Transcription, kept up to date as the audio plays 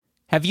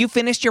Have you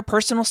finished your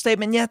personal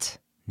statement yet?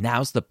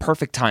 Now's the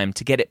perfect time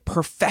to get it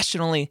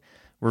professionally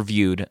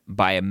reviewed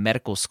by a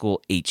medical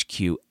school HQ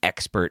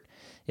expert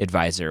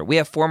advisor. We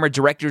have former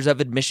directors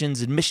of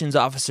admissions, admissions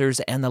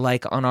officers, and the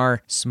like on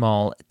our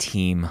small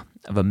team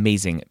of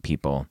amazing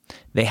people.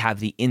 They have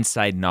the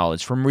inside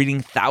knowledge from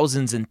reading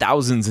thousands and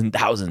thousands and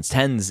thousands,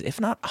 tens,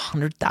 if not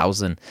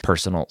 100,000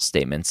 personal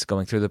statements,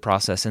 going through the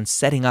process and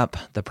setting up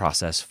the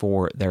process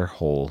for their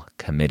whole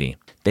committee.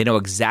 They know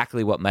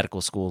exactly what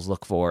medical schools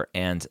look for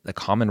and the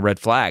common red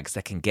flags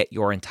that can get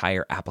your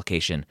entire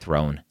application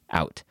thrown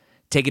out.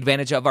 Take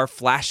advantage of our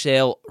flash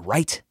sale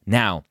right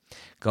now,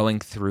 going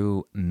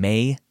through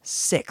May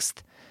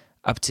 6th,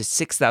 up to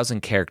 6,000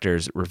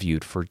 characters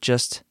reviewed for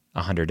just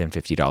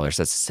 $150.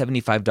 That's a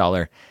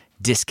 $75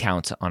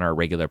 discount on our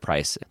regular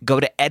price. Go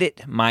to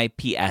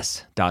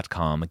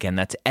editmyps.com. Again,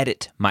 that's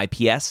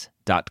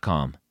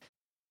editmyps.com.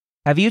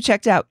 Have you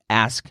checked out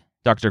Ask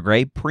Dr.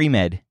 Gray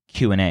Pre-Med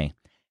Q&A?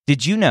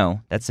 Did you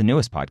know, that's the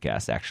newest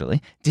podcast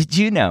actually, did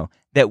you know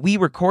that we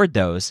record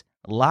those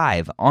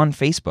live on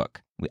Facebook?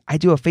 I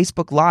do a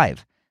Facebook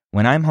Live.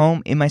 When I'm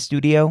home in my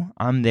studio,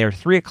 I'm there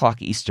 3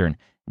 o'clock Eastern.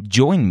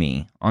 Join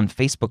me on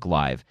Facebook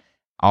Live.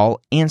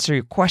 I'll answer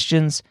your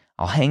questions.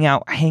 I'll hang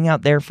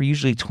out there for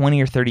usually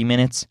 20 or 30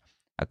 minutes.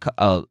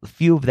 A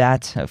few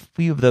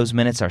of those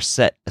minutes are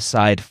set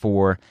aside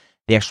for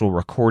the actual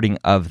recording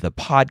of the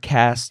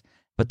podcast,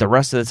 but the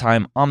rest of the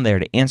time, I'm there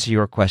to answer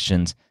your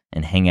questions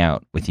and hang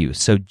out with you.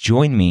 So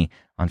join me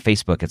on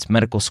Facebook. It's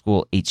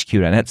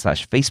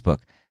medicalschoolhq.net/Facebook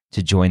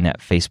to join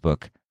that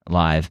Facebook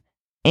Live.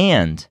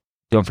 And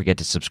don't forget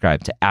to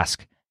subscribe to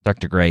Ask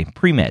Dr. Gray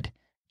Pre-Med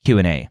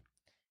Q&A.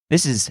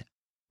 This is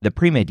the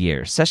Pre-Med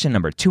Year, session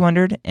number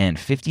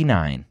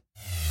 259.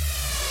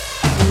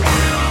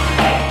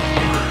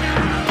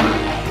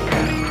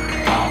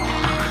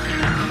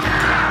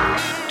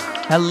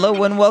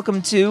 Hello and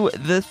welcome to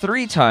the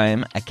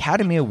 3-time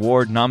Academy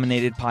Award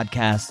nominated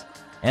podcast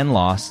and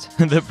lost,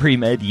 the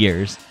Pre-Med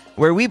Years,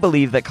 where we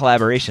believe that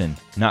collaboration,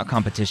 not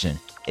competition,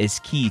 is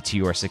key to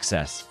your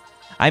success.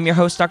 I'm your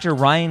host, Dr.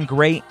 Ryan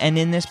Gray, and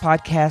in this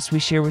podcast, we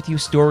share with you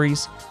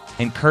stories,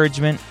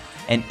 encouragement,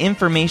 and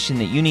information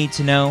that you need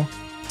to know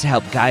to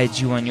help guide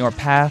you on your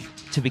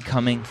path to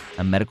becoming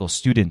a medical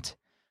student.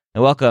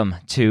 Now, welcome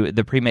to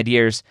the Pre-Med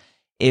Years.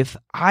 If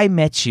I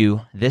met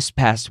you this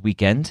past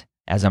weekend,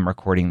 as I'm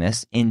recording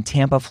this, in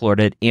Tampa,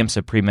 Florida at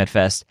AMSA Pre-Med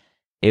Fest,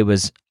 it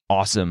was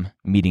awesome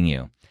meeting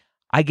you.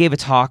 I gave a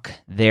talk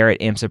there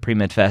at AMSA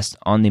Pre-Med Fest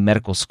on the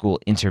medical school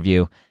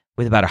interview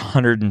with about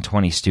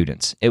 120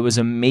 students. It was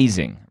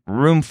amazing.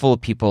 Room full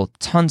of people,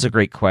 tons of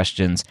great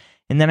questions.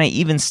 And then I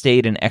even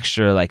stayed an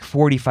extra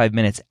 45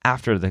 minutes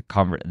after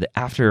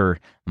after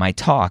my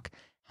talk,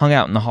 hung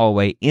out in the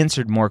hallway,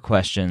 answered more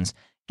questions,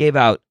 gave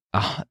out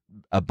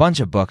a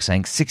bunch of books, I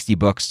think 60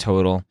 books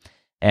total,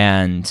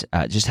 and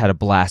just had a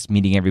blast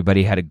meeting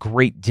everybody. Had a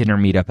great dinner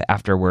meetup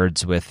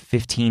afterwards with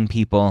 15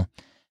 people.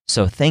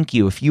 So thank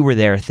you. If you were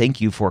there,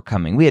 thank you for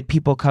coming. We had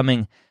people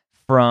coming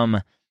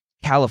from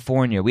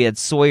California. We had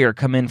Sawyer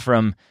come in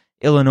from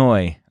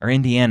Illinois or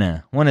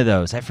Indiana, one of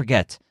those. I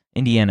forget.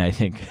 Indiana, I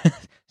think.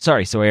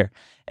 Sorry, Sawyer.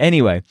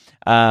 Anyway,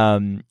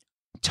 ton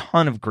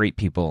of great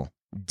people.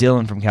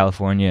 Dylan from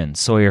California and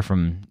Sawyer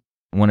from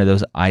one of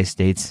those I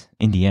states,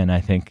 Indiana,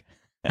 I think.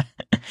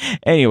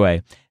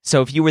 Anyway,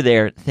 so if you were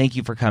there, thank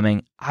you for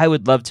coming. I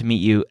would love to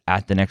meet you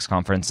at the next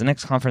conference. The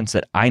next conference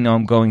that I know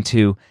I'm going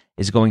to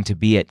is going to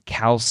be at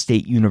Cal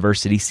State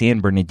University, San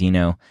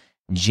Bernardino,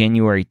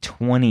 January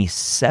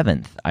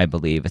 27th, I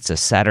believe. It's a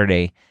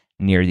Saturday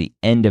near the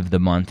end of the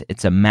month.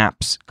 It's a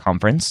MAPS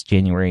conference.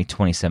 January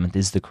 27th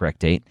is the correct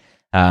date.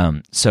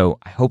 So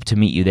I hope to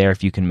meet you there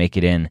if you can make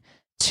it in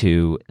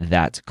to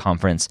that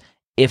conference.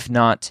 If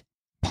not,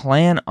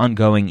 plan on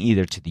going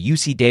either to the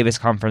UC Davis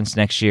conference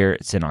next year.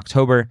 It's in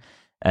October.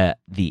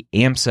 The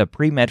AMSA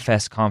Pre-Med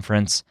Fest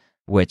conference,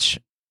 which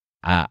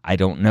I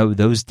don't know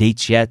those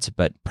dates yet,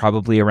 but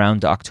probably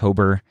around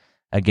October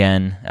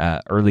again,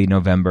 early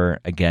November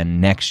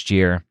again next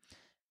year.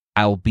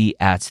 I'll be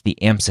at the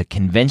AMSA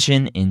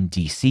convention in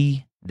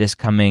DC this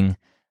coming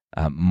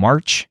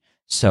March.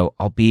 So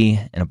I'll be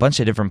in a bunch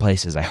of different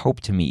places. I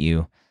hope to meet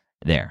you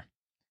there.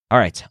 All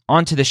right,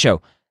 on to the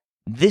show.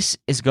 This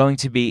is going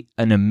to be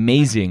an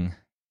amazing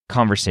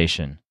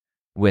conversation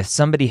with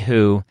somebody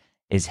who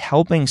is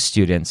helping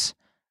students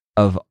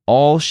of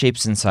all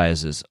shapes and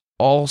sizes,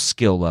 all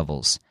skill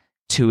levels,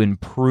 to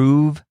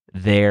improve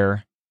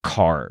their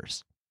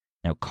CARS.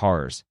 Now,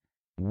 CARS.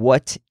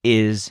 What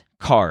is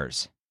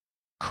CARS?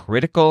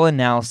 Critical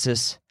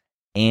analysis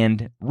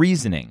and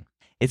reasoning.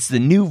 It's the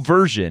new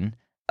version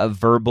of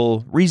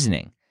verbal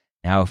reasoning.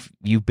 Now, if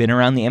you've been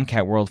around the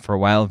MCAT world for a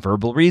while,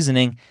 verbal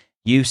reasoning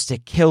used to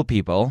kill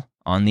people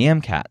on the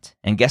MCAT.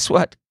 And guess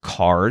what?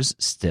 CARS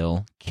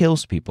still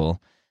kills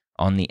people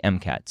on the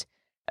MCAT,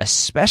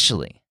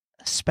 especially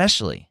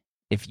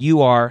if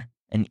you are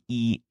an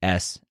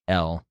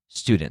ESL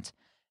student.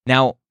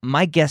 Now,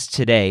 my guest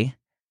today,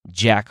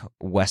 Jack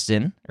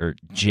Weston, or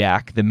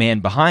Jack, the man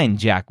behind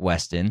Jack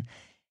Weston,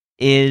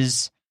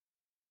 is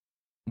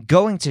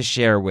going to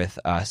share with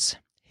us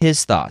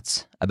his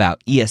thoughts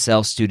about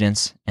ESL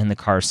students and the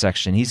cars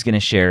section. He's going to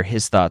share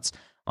his thoughts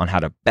on how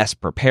to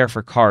best prepare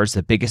for cars,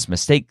 the biggest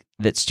mistake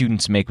that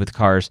students make with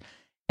cars,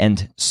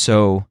 and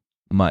so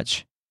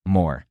much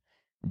more.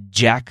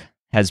 Jack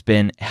has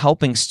been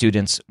helping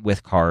students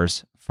with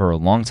cars for a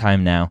long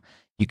time now.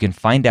 You can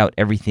find out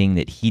everything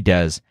that he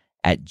does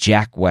at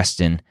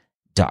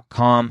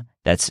jackweston.com.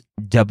 That's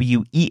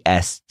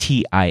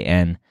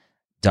WESTIN.com.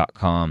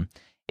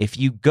 If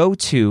you go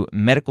to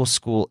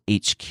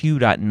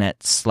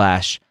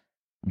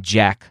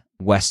medicalschoolhq.net/Jack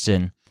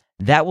Weston,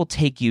 that will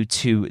take you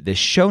to the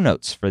show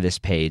notes for this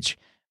page,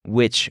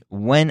 which,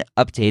 when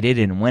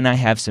updated and when I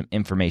have some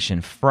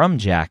information from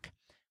Jack,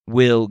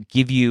 will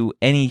give you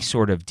any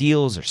sort of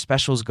deals or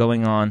specials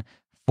going on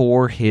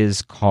for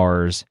his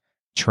cars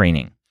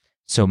training.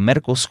 So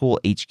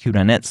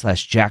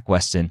medicalschoolhq.net/Jack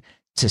Weston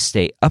to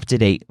stay up to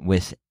date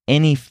with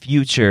any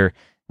future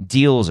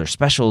deals or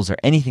specials or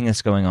anything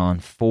that's going on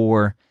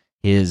for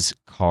his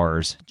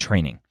cars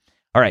training.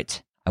 All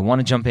right, I want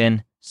to jump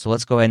in, so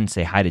let's go ahead and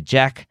say hi to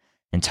Jack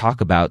and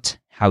talk about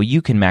how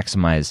you can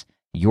maximize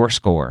your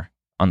score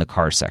on the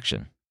cars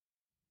section.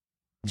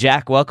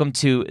 Jack, welcome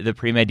to the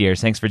Pre-Med Years.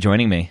 Thanks for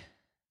joining me.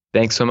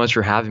 Thanks so much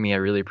for having me. I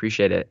really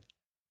appreciate it.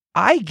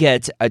 I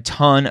get a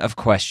ton of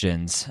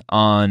questions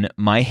on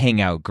my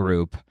Hangout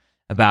group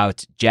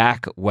about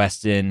Jack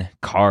Weston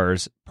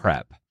Cars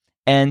Prep.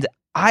 And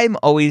I'm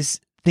always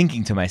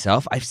thinking to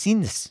myself, I've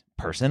seen this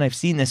person, I've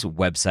seen this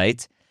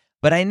website,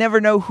 but I never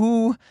know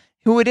who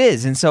it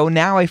is. And so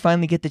now I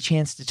finally get the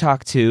chance to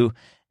talk to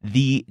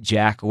the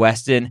Jack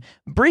Weston.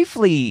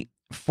 Briefly,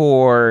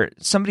 for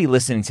somebody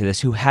listening to this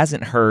who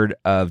hasn't heard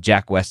of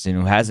Jack Weston,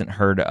 who hasn't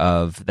heard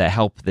of the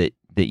help that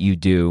you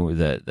do,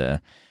 the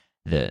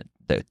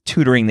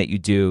tutoring that you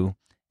do,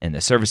 and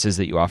the services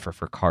that you offer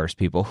for cars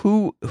people,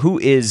 who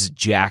is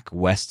Jack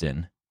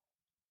Weston?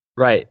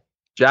 Right.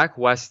 Jack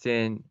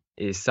Weston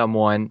is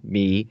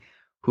me,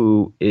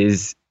 who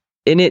is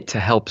in it to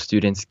help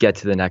students get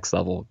to the next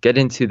level, get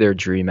into their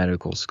dream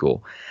medical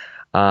school.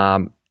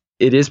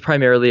 It is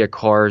primarily a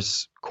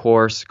cars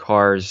course,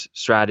 cars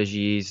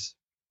strategies,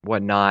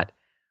 whatnot.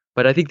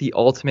 But I think the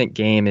ultimate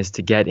game is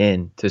to get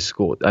into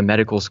school, a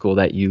medical school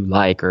that you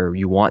like or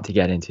you want to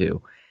get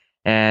into.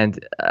 And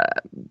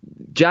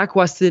Jack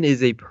Weston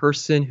is a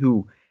person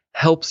who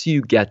helps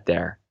you get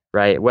there,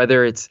 right?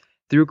 Whether it's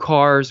through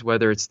cars,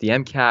 whether it's the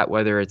MCAT,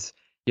 whether it's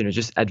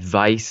just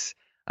advice.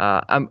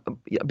 I'm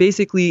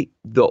basically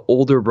the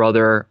older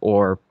brother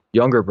or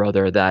younger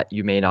brother that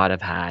you may not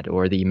have had,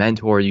 or the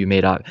mentor you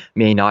may not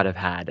have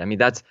had. I mean,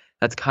 that's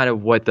kind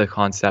of what the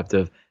concept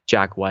of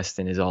Jack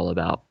Weston is all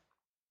about.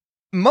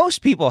 Most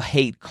people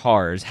hate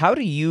cars. How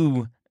do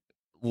you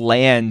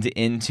land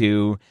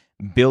into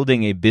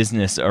building a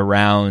business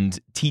around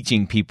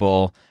teaching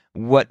people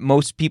what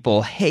most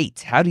people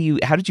hate? How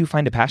did you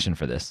find a passion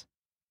for this?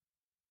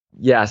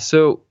 Yeah,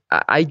 so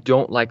I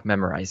don't like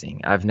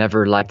memorizing. I've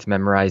never liked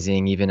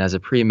memorizing, even as a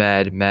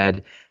pre-med,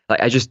 med.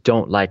 Like, I just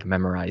don't like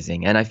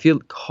memorizing. And I feel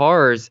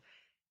cars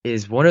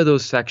is one of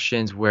those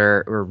sections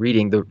where, or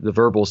reading, the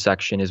verbal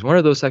section is one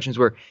of those sections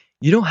where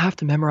you don't have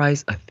to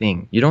memorize a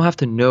thing. You don't have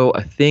to know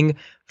a thing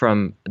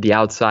from the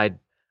outside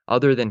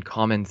other than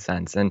common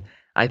sense. And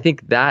I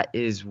think that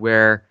is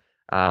where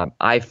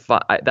that's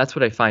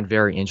what I find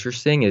very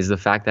interesting, is the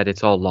fact that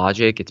it's all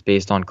logic. It's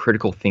based on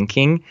critical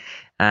thinking,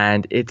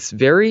 and it's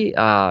very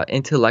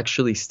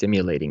intellectually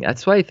stimulating.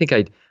 That's why I think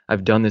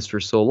I've done this for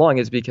so long,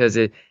 is because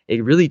it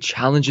really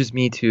challenges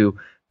me to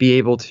be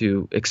able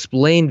to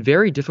explain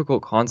very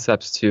difficult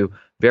concepts to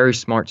very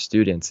smart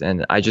students.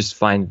 And I just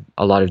find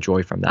a lot of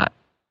joy from that.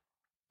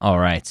 All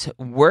right.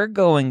 We're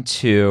going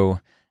to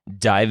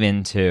dive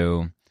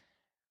into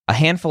a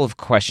handful of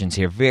questions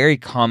here, very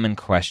common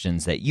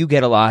questions that you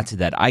get a lot,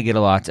 that I get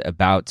a lot,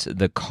 about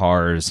the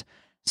cars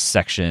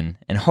section.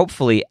 And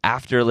hopefully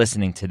after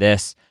listening to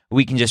this,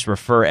 we can just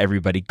refer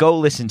everybody, go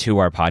listen to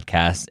our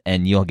podcast,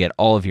 and you'll get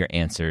all of your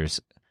answers,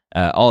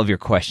 all of your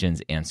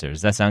questions answers.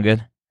 Does that sound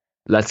good?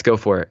 Let's go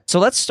for it. So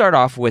let's start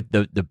off with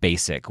the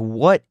basic.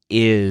 What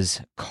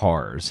is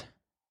CARS?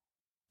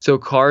 So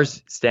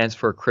CARS stands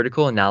for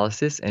Critical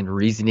Analysis and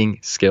Reasoning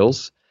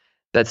Skills.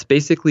 That's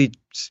basically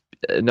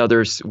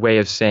another way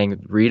of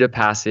saying read a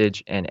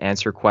passage and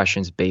answer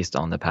questions based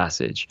on the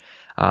passage.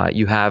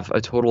 You have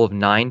a total of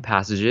 9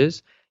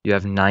 passages. You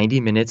have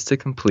 90 minutes to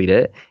complete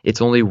it.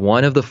 It's only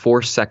one of the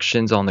 4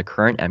 sections on the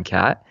current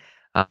MCAT.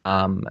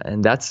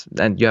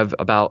 And you have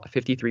about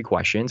 53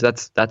 questions.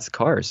 That's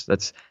CARS.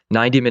 That's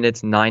 90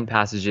 minutes, 9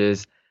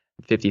 passages,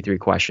 53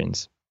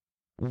 questions.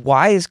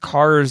 Why is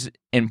CARS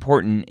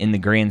important in the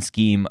grand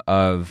scheme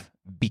of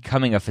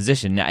becoming a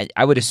physician?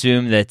 I would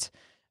assume that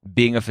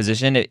being a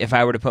physician, if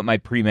I were to put my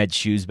pre-med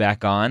shoes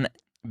back on,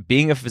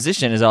 being a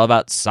physician is all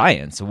about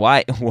science.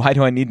 Why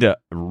do I need to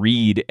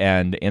read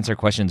and answer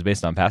questions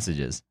based on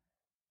passages?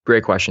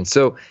 Great question.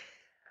 So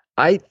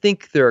I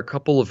think there are a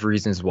couple of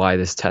reasons why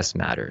this test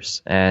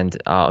matters, and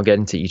I'll get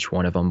into each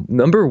one of them.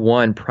 Number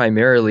one,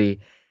 primarily,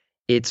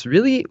 it's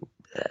really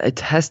a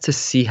test to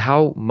see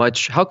how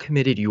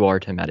committed you are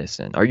to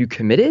medicine. Are you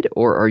committed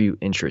or are you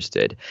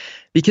interested?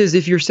 Because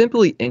if you're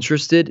simply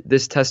interested,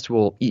 this test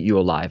will eat you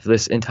alive,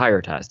 this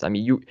entire test. I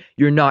mean,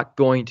 you're not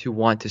going to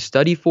want to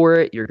study for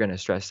it. You're going to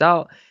stress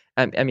out.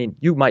 I mean,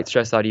 you might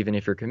stress out even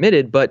if you're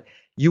committed, but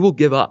you will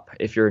give up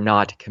if you're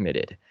not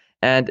committed.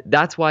 And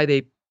that's why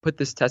they put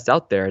this test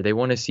out there. They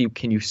want to see,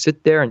 can you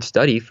sit there and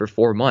study for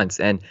 4 months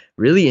and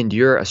really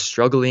endure a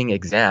struggling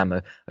exam,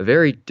 a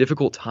very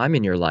difficult time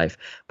in your life,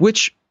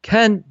 which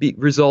can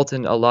result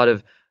in a lot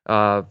of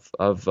how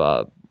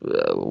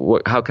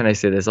can I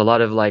say this? A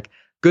lot of like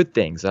good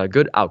things,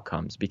 good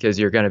outcomes, because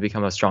you're going to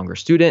become a stronger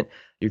student.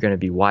 You're going to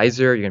be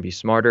wiser. You're going to be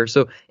smarter.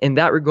 So in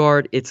that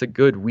regard, it's a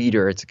good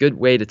weeder. It's a good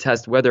way to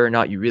test whether or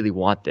not you really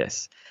want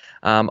this.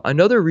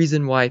 Another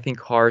reason why I think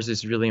CARS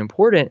is really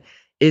important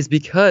is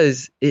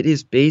because it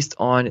is based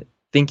on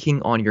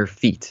thinking on your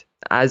feet.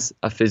 As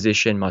a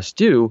physician must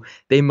do,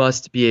 they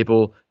must be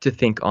able to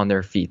think on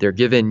their feet. They're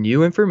given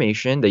new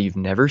information that you've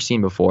never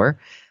seen before,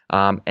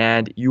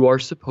 and you are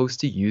supposed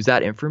to use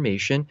that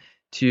information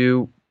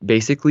to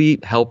basically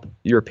help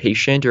your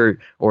patient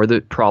or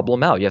the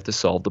problem out. You have to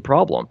solve the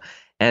problem.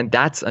 And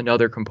that's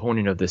another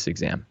component of this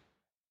exam.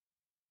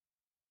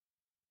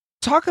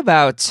 Talk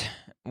about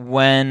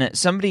when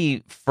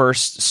somebody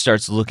first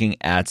starts looking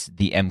at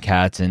the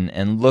MCAT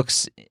and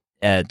looks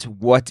at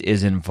what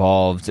is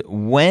involved.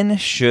 When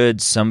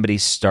should somebody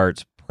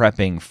start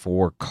prepping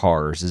for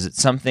CARS? Is it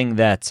something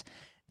that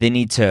they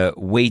need to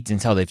wait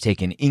until they've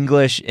taken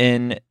English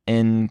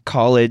in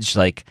college?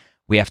 Like,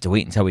 we have to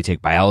wait until we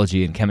take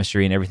biology and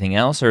chemistry and everything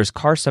else? Or is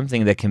CARS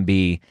something that can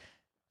be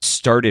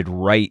started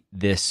right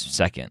this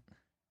second?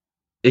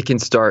 It can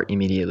start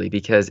immediately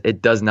because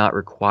it does not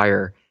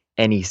require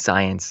any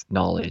science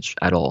knowledge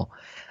at all.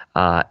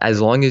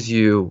 As long as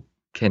you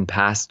can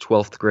pass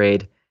 12th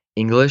grade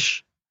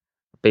English,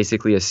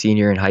 basically a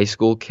senior in high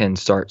school can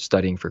start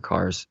studying for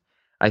CARS.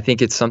 I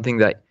think it's something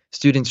that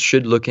students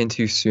should look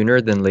into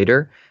sooner than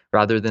later,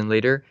 rather than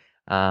later.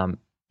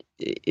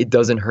 It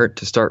doesn't hurt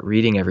to start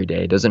reading every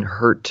day. It doesn't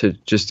hurt to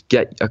just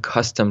get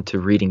accustomed to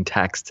reading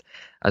text,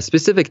 a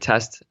specific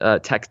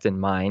text in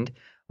mind,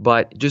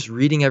 but just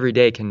reading every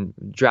day can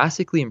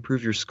drastically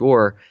improve your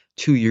score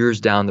 2 years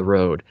down the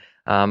road.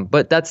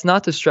 But that's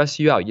not to stress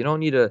you out. You don't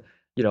need to,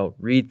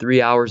 read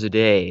 3 hours a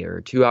day or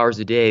 2 hours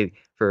a day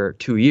for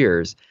 2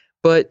 years.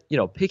 But,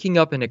 picking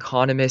up an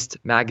Economist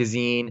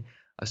magazine,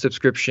 a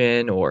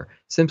subscription, or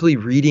simply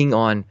reading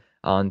on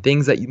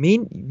things that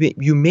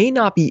you may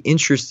not be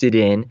interested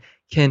in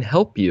can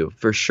help you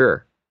for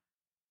sure.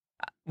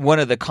 One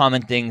of the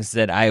common things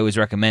that I always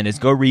recommend is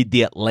go read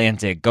The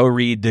Atlantic, go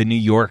read The New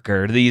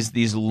Yorker,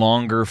 these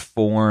longer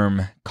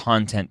form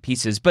content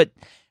pieces. But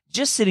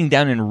just sitting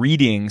down and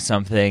reading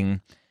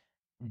something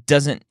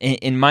doesn't,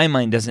 in my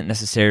mind, doesn't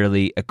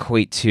necessarily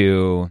equate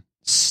to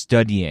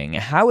studying.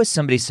 How is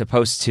somebody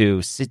supposed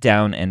to sit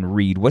down and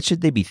read? What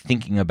should they be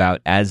thinking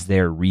about as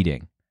they're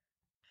reading?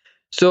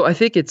 So I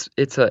think it's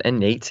an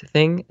innate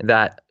thing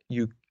that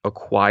you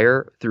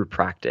acquire through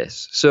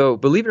practice. So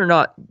believe it or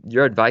not,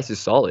 your advice is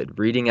solid.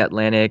 Reading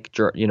Atlantic,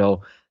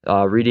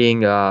 reading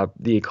The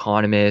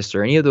Economist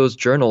or any of those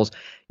journals,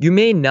 you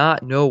may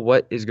not know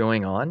what is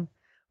going on,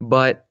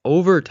 but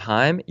over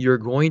time, you're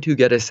going to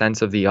get a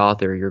sense of the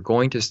author. You're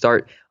going to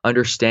start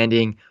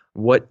understanding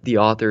what the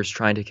author is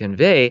trying to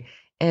convey,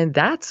 and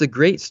that's a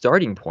great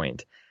starting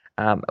point.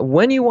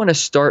 When you want to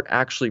start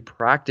actually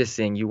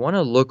practicing, you want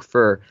to look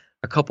for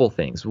a couple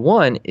things.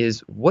 One is,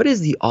 what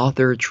is the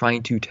author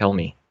trying to tell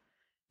me?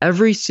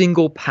 Every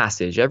single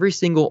passage, every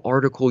single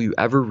article you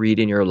ever read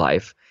in your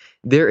life,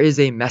 there is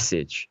a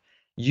message.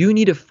 You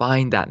need to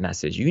find that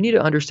message. You need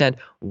to understand,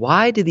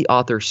 why did the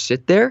author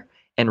sit there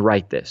and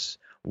write this?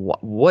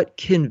 What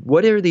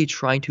are they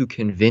trying to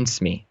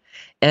convince me?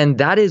 And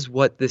that is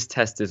what this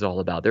test is all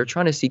about. They're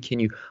trying to see, can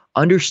you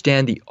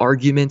understand the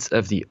arguments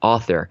of the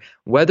author?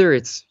 Whether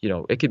it's,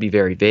 it could be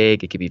very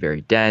vague, it could be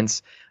very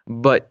dense,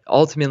 but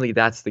ultimately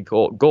that's the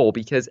goal,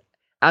 because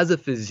as a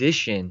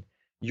physician,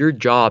 your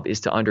job is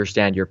to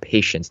understand your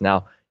patients.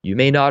 Now, you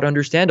may not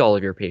understand all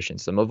of your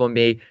patients. Some of them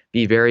may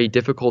be very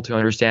difficult to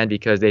understand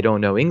because they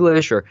don't know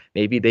English, or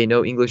maybe they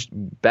know English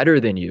better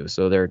than you,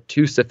 so they're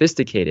too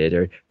sophisticated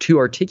or too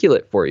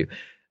articulate for you.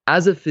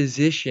 As a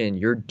physician,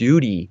 your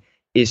duty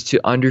is to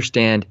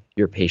understand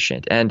your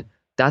patient. And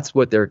that's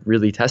what they're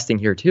really testing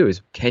here too,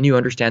 is, can you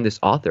understand this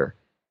author?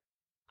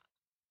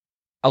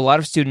 A lot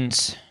of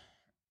students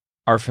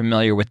are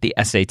familiar with the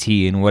SAT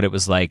and what it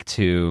was like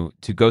to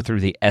go through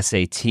the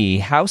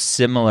SAT. How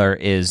similar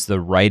is the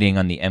writing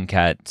on the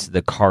MCAT,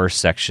 the CARS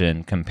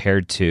section,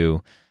 compared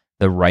to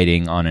the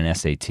writing on an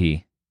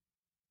SAT?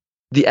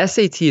 The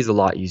SAT is a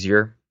lot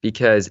easier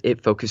because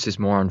it focuses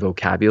more on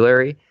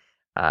vocabulary,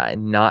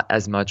 not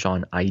as much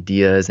on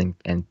ideas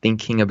and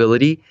thinking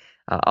ability,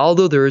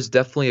 although there is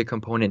definitely a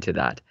component to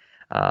that.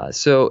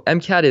 So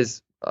MCAT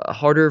is a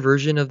harder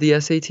version of the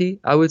SAT,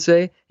 I would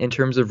say, in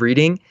terms of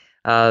reading.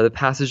 The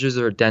passages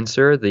are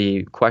denser,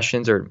 the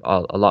questions are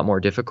a lot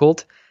more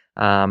difficult,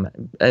 and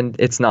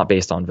it's not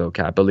based on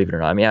vocab, believe it or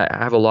not. I mean, I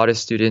have a lot of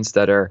students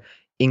that are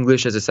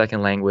English as a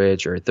second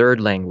language or a third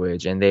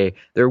language, and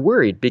they're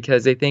worried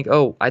because they think,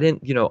 oh, I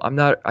don't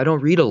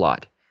read a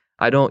lot.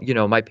 I don't,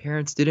 my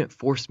parents didn't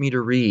force me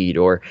to read,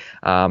 or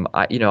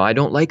I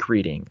don't like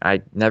reading.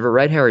 I never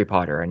read Harry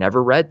Potter. I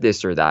never read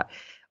this or that,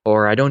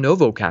 or I don't know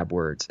vocab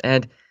words.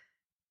 And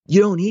you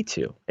don't need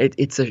to.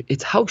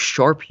 It's how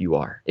sharp you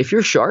are. If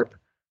you're sharp,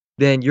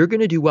 then you're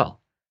going to do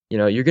well.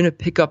 You're going to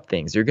pick up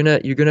things. You're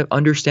going to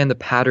understand the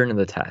pattern of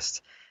the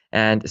test.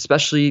 And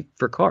especially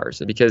for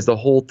cars, because the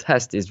whole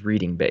test is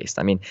reading based.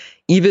 I mean,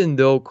 even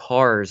though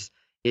cars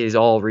is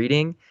all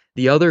reading,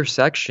 the other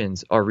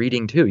sections are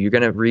reading too. You're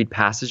going to read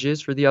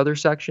passages for the other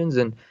sections,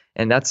 and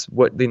that's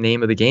what the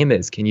name of the game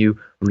is. Can you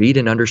read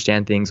and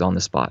understand things on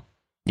the spot?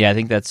 Yeah, I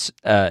think that's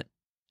a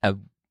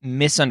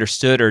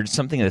misunderstood or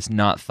something that's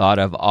not thought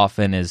of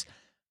often is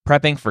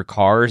prepping for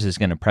cars is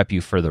going to prep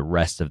you for the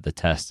rest of the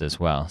test as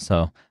well.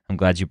 So I'm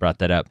glad you brought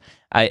that up.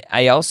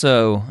 I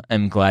also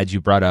am glad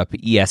you brought up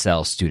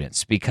ESL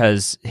students,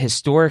 because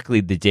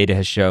historically the data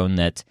has shown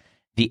that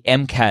the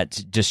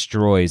MCAT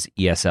destroys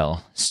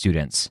ESL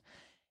students.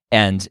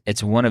 And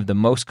it's one of the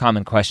most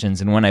common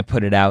questions. And when I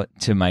put it out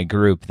to my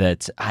group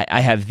that I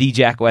have the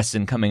Jack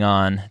Weston coming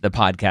on the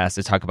podcast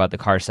to talk about the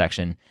car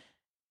section,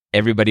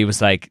 everybody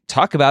was like,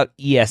 talk about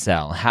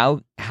ESL.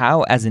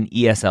 How as an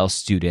ESL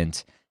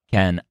student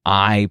can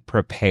I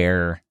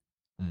prepare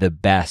the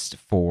best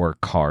for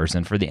cars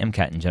and for the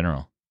MCAT in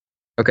general?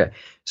 Okay,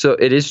 so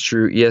it is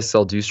true.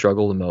 ESL do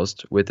struggle the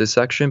most with this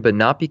section, but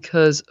not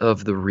because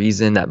of the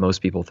reason that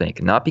most people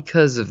think, not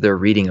because of their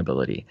reading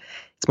ability.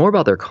 It's more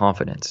about their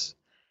confidence.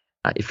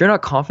 If you're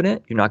not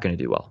confident, you're not going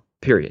to do well,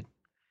 period.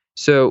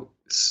 So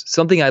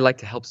something I like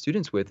to help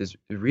students with is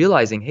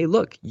realizing, hey,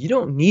 look, you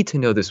don't need to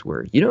know this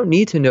word. You don't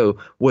need to know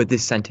what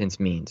this sentence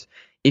means.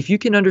 If you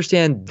can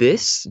understand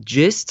this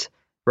gist,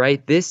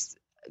 right, this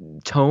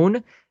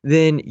tone,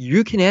 then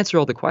you can answer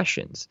all the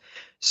questions.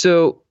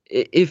 So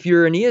if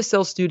you're an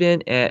ESL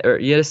student or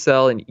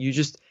ESL and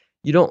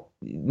you don't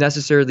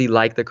necessarily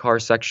like the car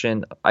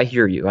section, I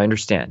hear you, I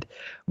understand.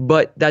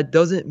 But that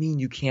doesn't mean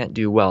you can't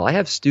do well. I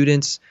have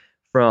students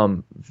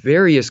from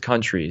various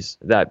countries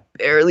that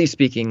barely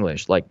speak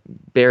English, like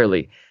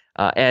barely,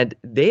 and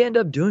they end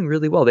up doing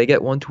really well. They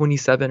get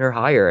 127 or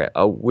higher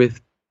with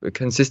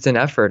consistent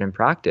effort and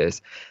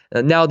practice.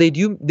 Now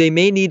they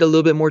may need a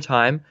little bit more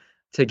time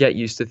to get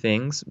used to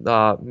things,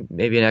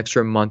 maybe an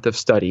extra month of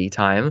study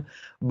time.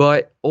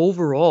 But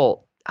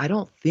overall, I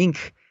don't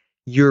think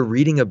your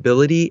reading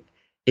ability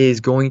is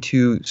going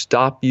to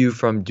stop you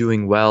from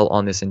doing well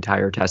on this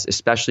entire test,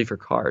 especially for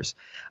cars.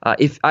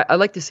 If I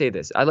like to say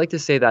this, I like to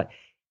say that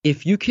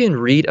if you can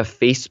read a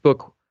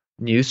Facebook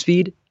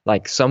newsfeed,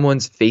 like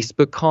someone's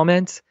Facebook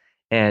comments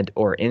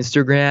or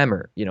Instagram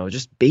or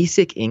just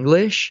basic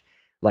English,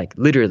 like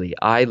literally,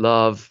 I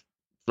love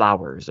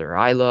flowers or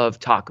I love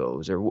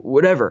tacos or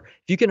whatever.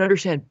 If you can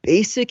understand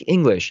basic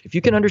English, if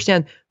you can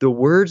understand the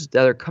words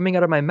that are coming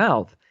out of my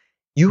mouth,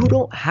 you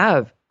don't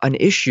have an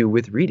issue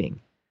with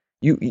reading.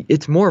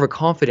 It's more of a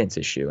confidence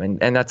issue,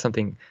 and that's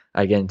something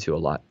I get into a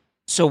lot.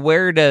 So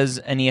where does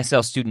an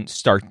ESL student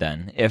start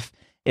then?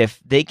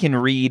 If they can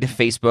read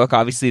Facebook,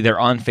 obviously they're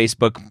on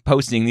Facebook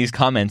posting these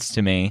comments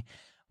to me.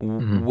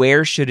 Mm-hmm.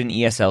 Where should an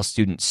ESL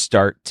student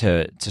start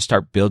to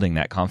start building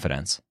that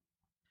confidence?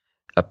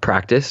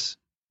 Practice.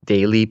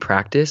 Daily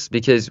practice,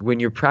 because when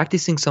you're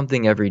practicing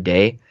something every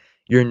day,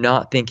 you're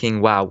not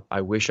thinking, wow,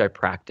 I wish I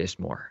practiced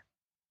more,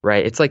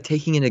 right? It's like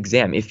taking an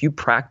exam. If you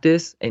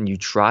practice and you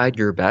tried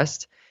your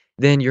best,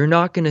 then you're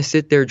not going to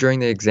sit there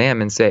during the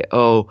exam and say,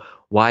 oh,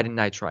 why didn't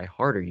I try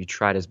harder? You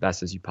tried as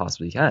best as you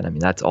possibly can. I mean,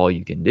 that's all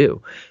you can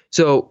do.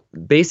 So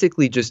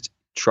basically just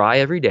try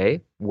every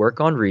day, work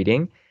on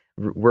reading,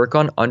 work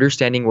on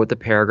understanding what the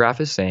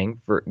paragraph is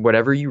saying for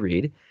whatever you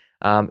read.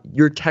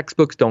 Your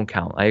textbooks don't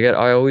count.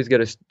 I always get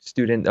a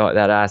student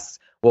that asks,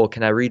 well,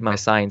 can I read my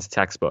science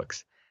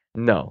textbooks?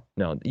 No.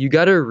 You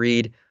got to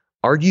read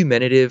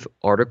argumentative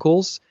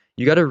articles.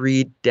 You got to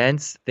read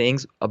dense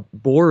things,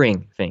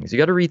 boring things. You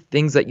got to read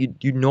things that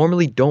you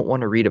normally don't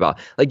want to read about.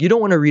 Like you don't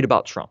want to read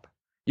about Trump.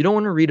 You don't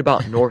want to read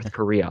about North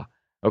Korea.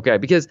 Okay,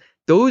 because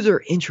those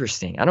are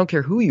interesting. I don't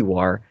care who you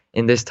are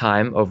in this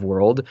time of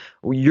world.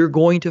 You're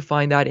going to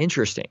find that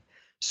interesting.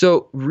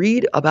 So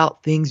read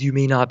about things you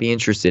may not be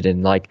interested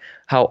in, like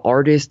how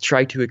artists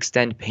try to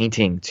extend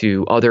painting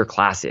to other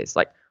classes.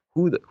 Like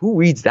who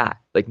reads that?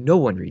 Like no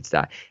one reads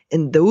that.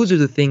 And those are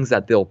the things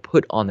that they'll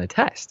put on the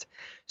test.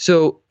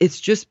 So it's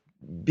just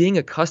being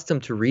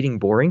accustomed to reading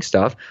boring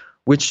stuff,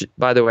 which,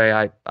 by the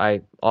way,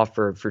 I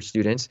offer for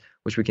students,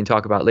 which we can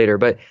talk about later.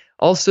 But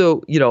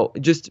also,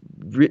 just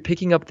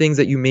picking up things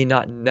that you may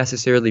not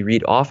necessarily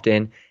read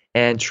often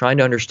and trying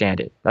to understand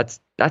it. That's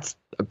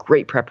a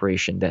great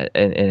preparation that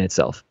in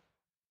itself.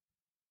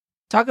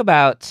 Talk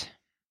about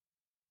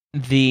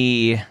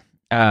the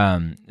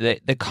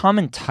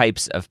common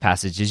types of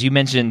passages. You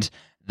mentioned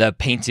the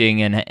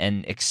painting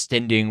and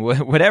extending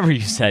whatever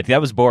you said.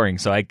 That was boring,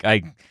 so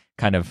I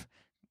kind of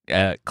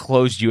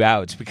closed you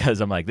out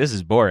because I'm like, this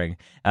is boring.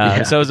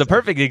 Yeah, So it's a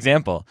perfect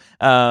example.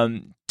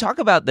 Talk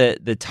about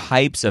the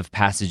types of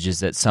passages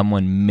that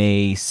someone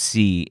may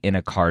see in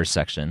a cars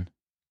section.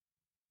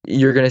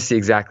 You're going to see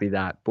exactly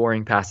that.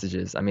 Boring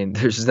passages. I mean,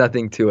 there's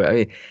nothing to it. I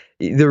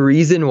mean, the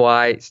reason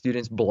why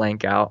students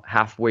blank out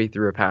halfway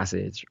through a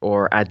passage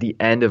or at the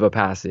end of a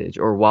passage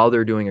or while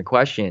they're doing a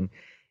question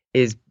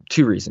is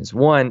two reasons.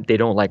 One, they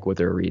don't like what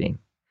they're reading.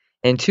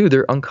 And two,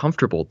 they're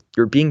uncomfortable.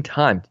 You're being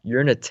timed.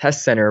 You're in a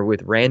test center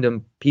with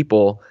random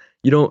people.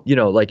 You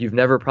don't, like you've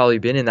never probably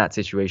been in that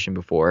situation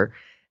before.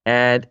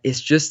 And it's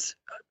just,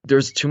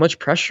 there's too much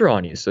pressure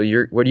on you. So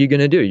what are you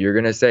going to do? You're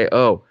going to say,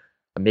 oh,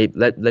 maybe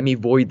let me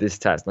void this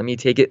test. Let me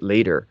take it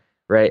later,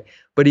 right?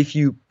 But if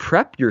you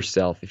prep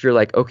yourself, if you're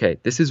like, okay,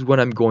 this is what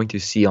I'm going to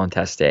see on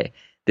test day.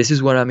 This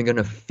is what I'm going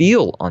to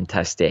feel on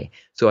test day.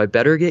 So I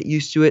better get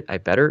used to it. I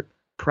better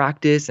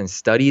practice and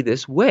study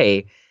this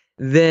way.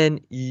 Then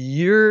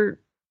you're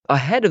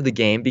ahead of the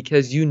game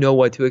because you know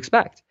what to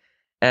expect.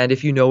 And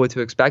if you know what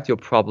to expect, you'll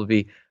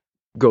probably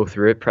go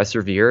through it,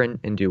 persevere,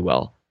 and do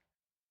well.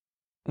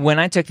 When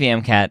I took the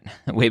MCAT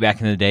way back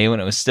in the day when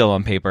it was still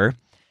on paper,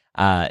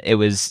 it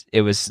was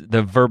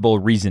the verbal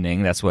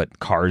reasoning. That's what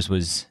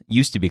cars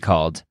used to be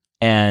called.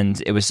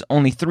 And it was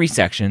only 3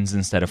 sections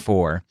instead of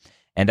 4.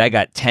 And I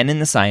got 10 in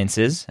the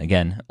sciences,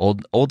 again,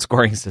 old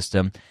scoring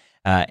system,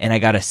 and I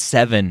got a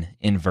 7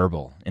 in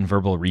verbal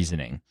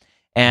reasoning.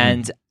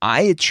 And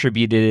I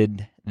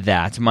attributed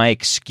that, my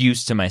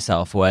excuse to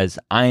myself was,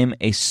 I'm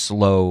a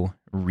slow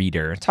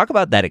reader. Talk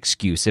about that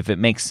excuse, if it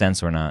makes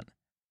sense or not.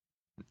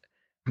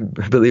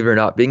 Believe it or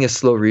not, being a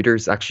slow reader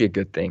is actually a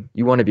good thing.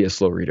 You want to be a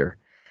slow reader.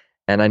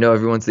 And I know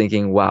everyone's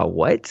thinking, wow,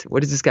 what?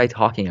 What is this guy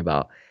talking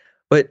about?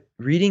 But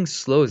reading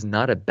slow is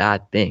not a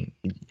bad thing.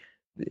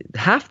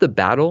 Half the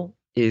battle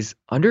is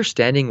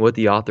understanding what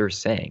the author is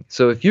saying.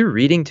 So if you're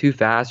reading too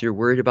fast, you're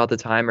worried about the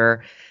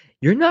timer,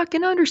 you're not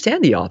going to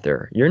understand the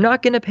author. You're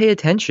not going to pay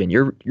attention.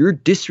 You're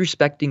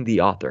disrespecting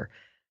the author,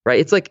 right?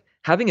 It's like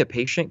having a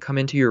patient come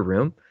into your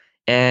room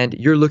and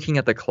you're looking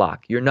at the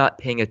clock. You're not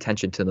paying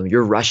attention to them.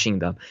 You're rushing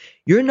them.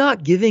 You're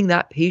not giving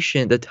that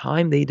patient the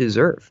time they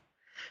deserve.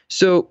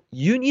 So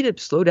you need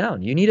to slow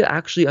down. You need to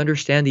actually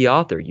understand the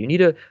author. You need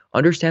to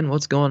understand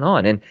what's going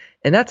on. And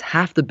that's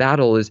half the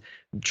battle, is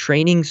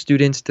training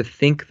students to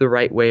think the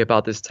right way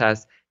about this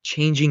test,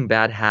 changing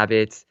bad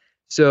habits.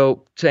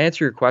 So to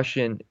answer your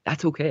question,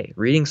 that's okay.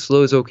 Reading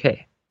slow is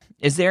okay.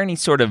 Is there any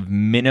sort of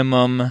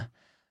minimum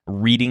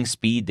reading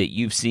speed that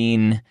you've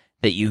seen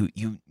that you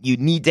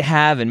need to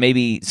have, and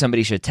maybe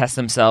somebody should test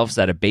themselves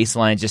at a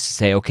baseline just to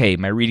say, okay,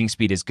 my reading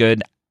speed is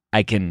good.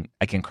 I can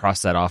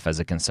cross that off as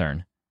a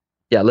concern.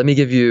 Yeah, let me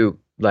give you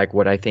like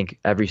what I think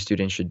every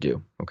student should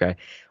do, okay?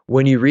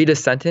 When you read a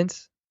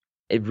sentence,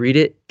 read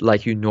it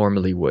like you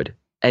normally would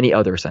any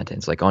other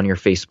sentence, like on your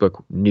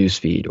Facebook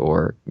newsfeed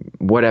or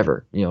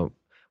whatever,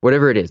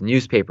 whatever it is,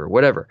 newspaper,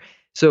 whatever.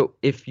 So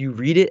if you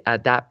read it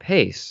at that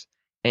pace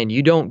and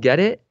you don't get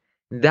it,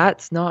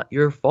 that's not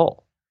your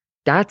fault.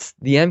 That's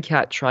the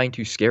MCAT trying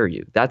to scare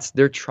you.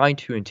 They're trying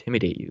to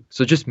intimidate you.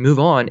 So just move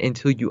on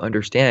until you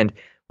understand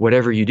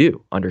whatever you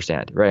do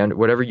understand, right? And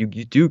whatever you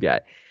do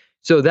get.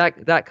 So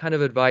that kind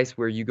of advice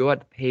where you go at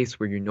the pace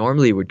where you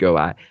normally would go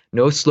at,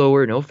 no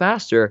slower, no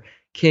faster,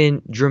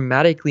 can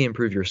dramatically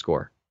improve your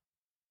score.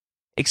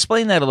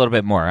 Explain that a little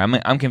bit more.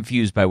 I'm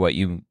confused by what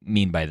you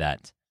mean by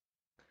that.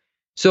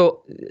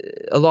 So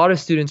a lot of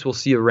students will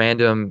see a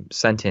random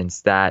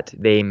sentence that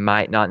they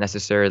might not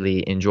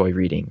necessarily enjoy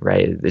reading,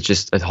 right? It's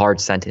just a hard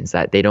sentence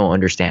that they don't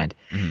understand.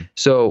 Mm-hmm.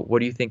 So what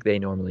do you think they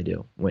normally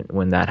do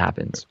when that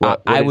happens?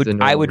 I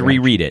would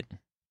reread it.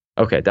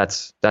 Okay,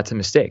 that's a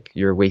mistake.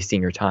 You're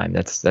wasting your time.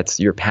 That's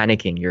you're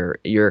panicking.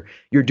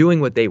 You're doing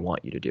what they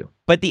want you to do.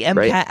 But the MCAT,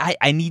 right?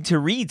 I need to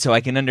read so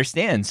I can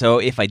understand. So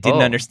if I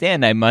didn't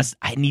understand,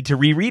 I need to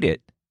reread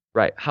it.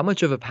 Right. How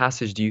much of a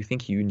passage do you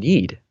think you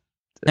need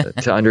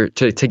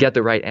to get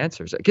the right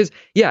answers? Because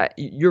yeah,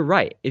 you're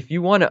right. If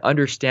you want to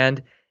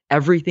understand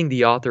everything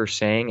the author is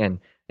saying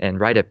and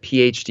write a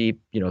PhD,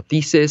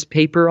 thesis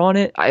paper on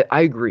it,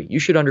 I agree. You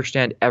should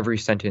understand every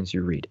sentence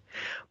you read.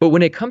 But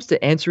when it comes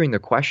to answering the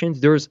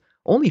questions, there's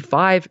only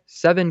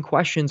 5-7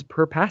 questions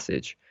per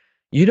passage.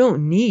 You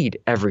don't need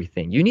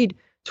everything. You need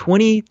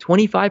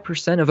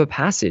 20-25% of a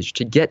passage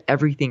to get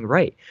everything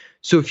right.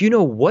 So if you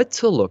know what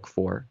to look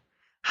for,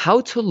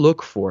 how to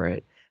look for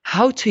it,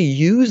 how to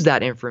use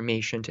that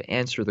information to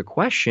answer the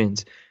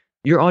questions,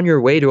 you're on your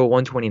way to a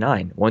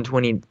 129,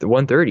 120,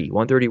 130,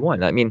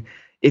 131. I mean,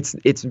 it's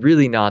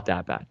really not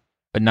that bad.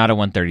 But not a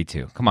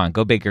 132. Come on,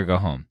 go big or go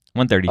home.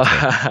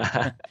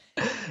 132.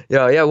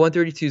 Yeah,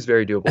 132 is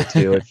very doable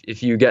too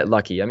if you get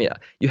lucky. I mean,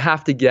 you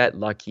have to get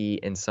lucky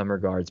in some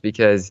regards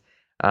because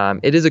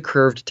it is a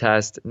curved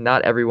test.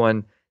 Not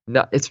everyone,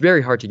 it's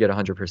very hard to get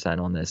 100%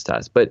 on this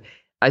test. But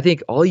I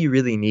think all you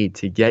really need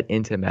to get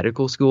into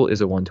medical school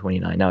is a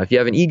 129. Now, if you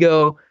have an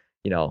ego,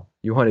 you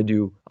want to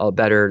do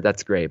better,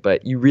 that's great.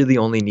 But you really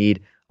only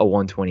need a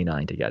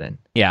 129 to get in.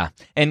 Yeah,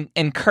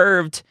 and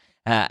curved.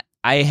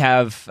 I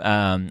have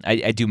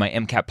I do my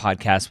MCAT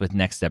podcast with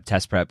Next Step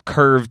Test Prep.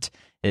 Curved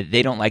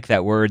they don't like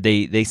that word.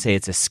 They say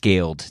it's a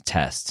scaled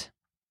test,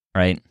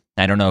 right?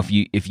 I don't know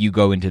if you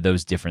go into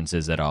those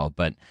differences at all,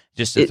 but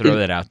just to throw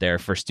that out there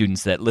for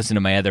students that listen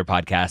to my other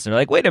podcasts and are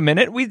like, wait a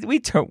minute,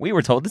 we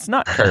were told it's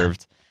not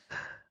curved.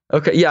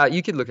 Okay, yeah,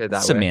 you could look at it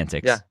that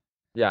Semantics. way.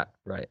 Yeah,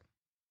 right.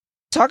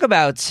 Talk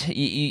about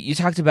you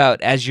talked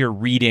about as you're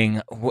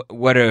reading,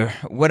 what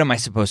am I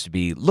supposed to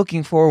be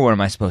looking for? What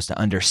am I supposed to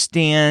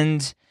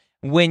understand?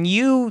 When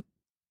you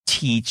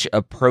teach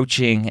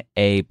approaching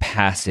a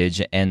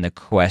passage and the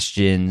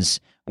questions,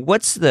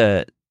 what's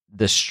the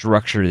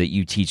structure that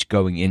you teach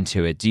going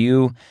into it? Do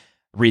you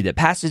read the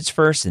passage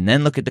first and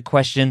then look at the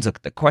questions, look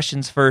at the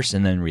questions first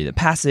and then read the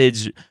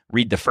passage,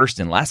 read the first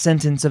and last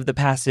sentence of the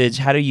passage?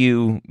 How do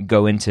you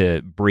go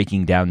into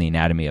breaking down the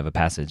anatomy of a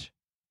passage?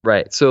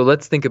 Right. So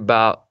let's think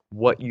about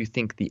what you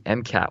think the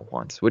MCAT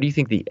wants. What do you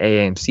think the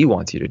AAMC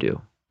wants you to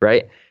do?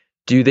 Right?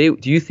 Do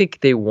you think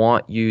they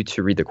want you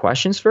to read the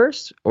questions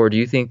first, or do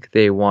you think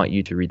they want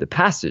you to read the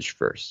passage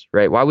first?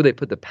 Right? Why would they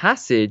put the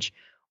passage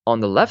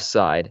on the left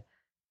side,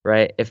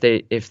 right?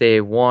 If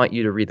they want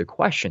you to read the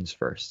questions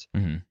first.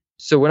 Mm-hmm.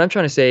 So what I'm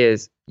trying to say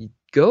is,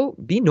 go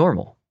be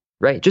normal,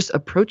 right? Just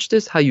approach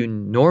this how you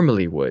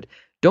normally would.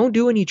 Don't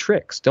do any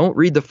tricks. Don't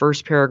read the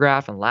first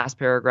paragraph and last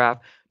paragraph.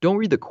 Don't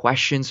read the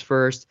questions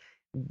first.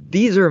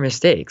 These are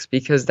mistakes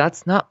because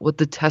that's not what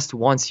the test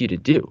wants you to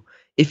do.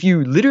 If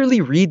you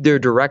literally read their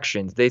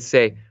directions, they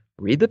say,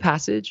 read the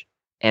passage,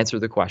 answer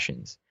the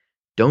questions.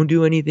 Don't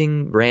do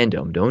anything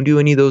random. Don't do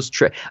any of those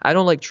tricks. I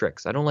don't like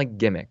tricks. I don't like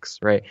gimmicks,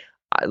 right?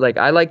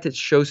 I like to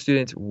show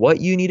students what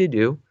you need to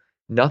do,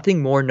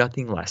 nothing more,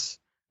 nothing less,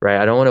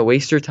 right? I don't want to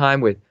waste your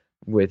time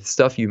with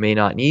stuff you may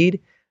not need.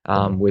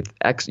 With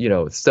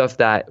stuff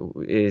that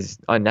is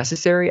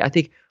unnecessary. I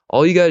think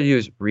all you got to do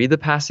is read the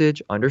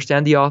passage,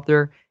 understand the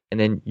author, and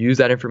then use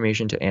that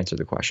information to answer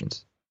the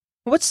questions.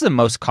 What's the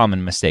most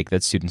common mistake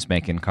that students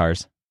make in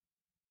cars?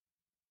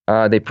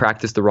 They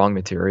practice the wrong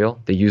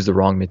material. They use the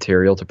wrong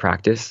material to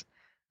practice.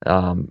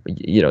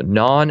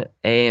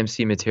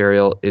 Non-AAMC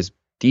material is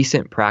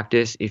decent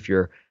practice if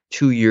you're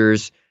 2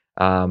 years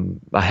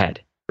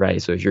ahead,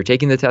 right? So if you're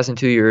taking the test in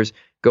 2 years,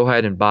 go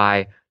ahead and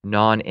buy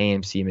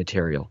non-AAMC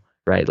material.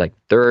 Right? Like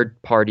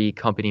third-party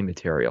company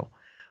material.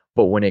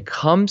 But when it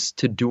comes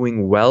to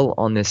doing well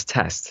on this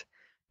test,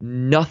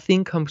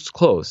 nothing comes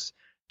close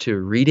to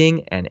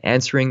reading and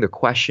answering the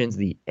questions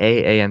the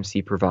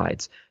AAMC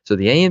provides. So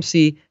the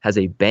AAMC has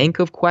a bank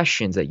of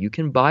questions that you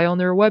can buy on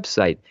their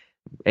website.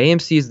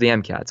 AAMC is the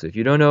MCAT. So if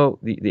you don't know,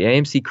 the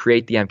AAMC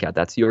create the MCAT.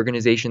 That's the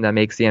organization that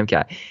makes the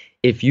MCAT.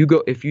 If you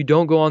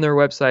don't go on their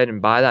website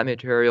and buy that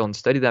material and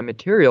study that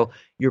material,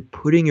 you're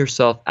putting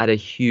yourself at a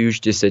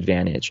huge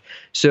disadvantage.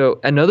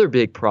 So another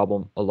big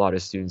problem a lot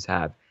of students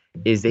have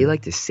is they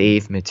like to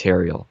save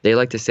material. They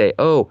like to say,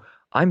 oh,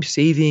 I'm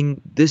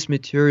saving this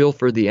material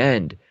for the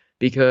end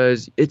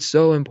because it's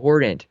so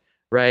important,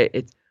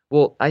 right?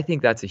 Well, I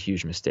think that's a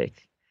huge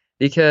mistake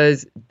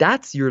because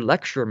that's your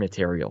lecture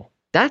material.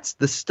 That's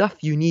the stuff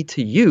you need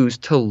to use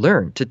to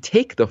learn, to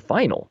take the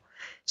final.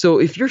 So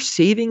if you're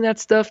saving that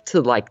stuff to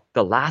like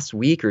the last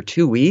week or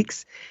 2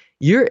 weeks,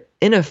 you're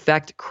in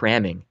effect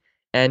cramming.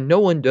 And no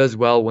one does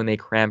well when they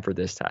cram for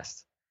this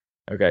test.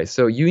 Okay,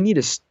 so you need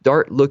to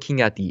start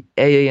looking at the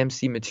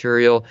AAMC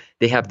material.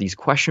 They have these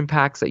question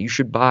packs that you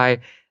should buy.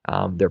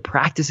 Their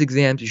practice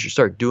exams, you should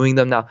start doing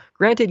them. Now,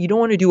 granted, you don't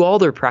want to do all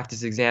their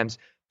practice exams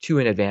too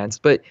in advance,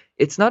 but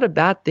it's not a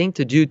bad thing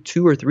to do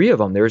 2 or 3 of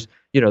them.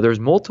 There's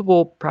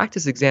multiple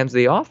practice exams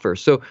they offer.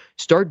 So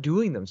start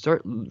doing them,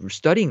 start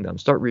studying them,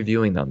 start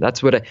reviewing them. That's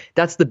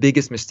the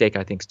biggest mistake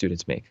I think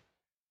students make.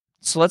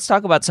 So let's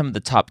talk about some of the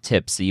top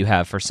tips that you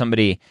have for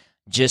somebody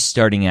just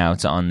starting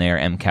out on their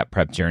MCAT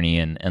prep journey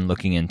and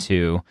looking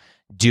into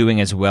doing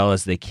as well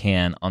as they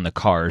can on the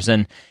cars.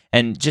 And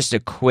just a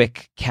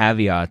quick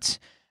caveat,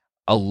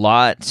 a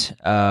lot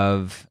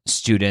of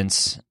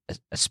students,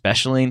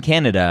 especially in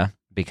Canada,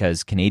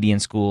 because Canadian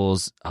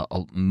schools,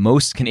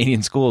 most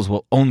Canadian schools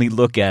will only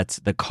look at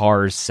the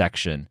cars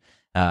section.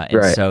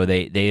 Right. So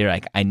they're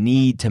like, I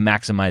need to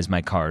maximize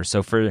my cars.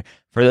 So for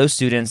those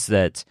students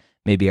that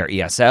maybe are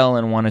ESL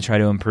and want to try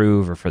to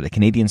improve, or for the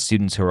Canadian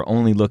students who are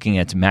only looking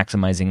at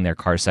maximizing their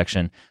car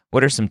section,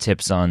 what are some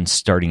tips on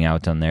starting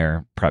out on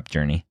their prep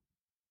journey?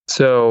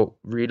 So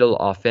read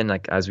often,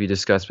 like as we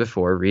discussed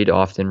before, read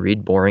often,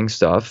 read boring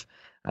stuff.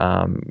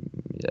 Another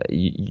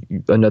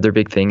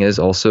big thing is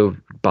also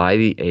buy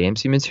the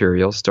AAMC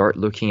material, start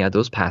looking at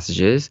those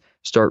passages,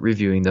 start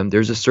reviewing them.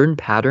 There's a certain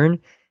pattern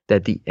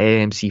that the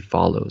AAMC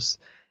follows,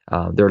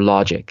 their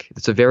logic.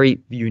 It's a very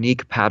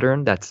unique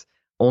pattern that's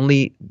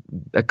only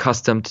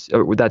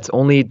that's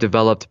only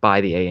developed by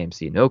the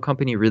AAMC. No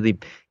company really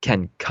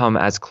can come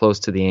as close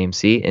to the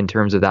AAMC in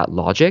terms of that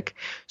logic.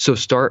 So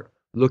start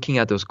looking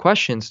at those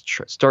questions,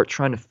 start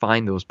trying to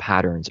find those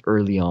patterns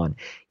early on,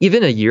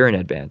 even a year in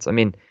advance. I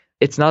mean,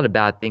 it's not a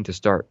bad thing to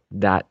start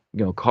that,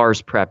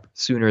 cars prep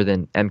sooner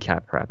than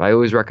MCAT prep. I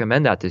always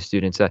recommend that to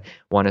students that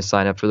want to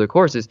sign up for the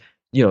courses.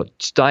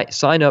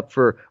 Sign up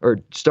for or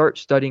start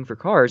studying for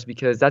cars,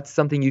 because that's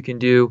something you can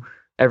do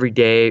every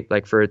day,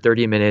 like for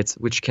 30 minutes,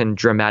 which can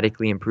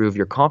dramatically improve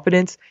your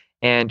confidence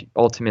and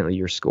ultimately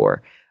your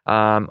score.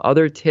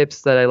 Other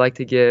tips that I like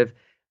to give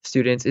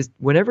students is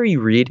whenever you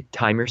read,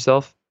 time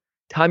yourself.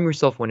 Time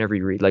yourself whenever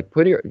you read. Like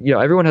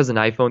everyone has an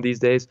iPhone these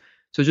days.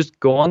 So just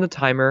go on the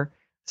timer,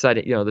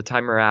 the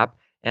timer app,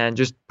 and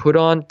just put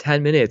on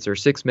 10 minutes or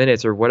 6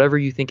 minutes or whatever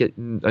you think a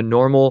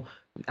normal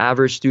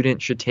average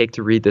student should take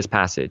to read this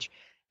passage,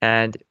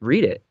 and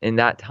read it in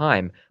that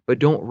time. But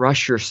don't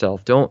rush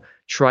yourself. Don't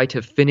try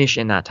to finish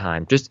in that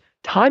time. Just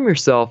time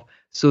yourself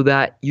so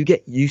that you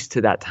get used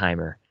to that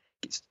timer.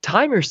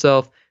 Time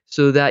yourself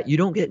so that you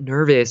don't get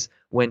nervous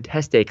when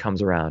test day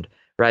comes around,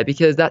 right?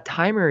 Because that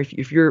timer,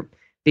 if you're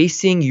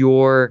basing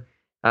your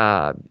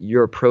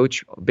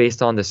approach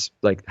based on this,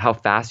 like how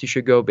fast you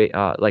should go,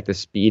 like the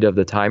speed of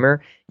the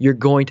timer, you're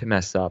going to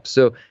mess up.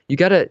 So you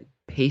got to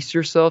pace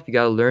yourself. You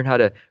got to learn how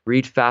to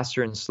read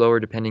faster and slower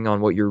depending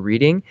on what you're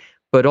reading.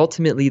 But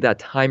ultimately, that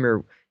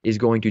timer is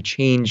going to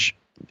change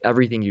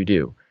everything you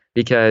do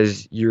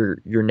because you're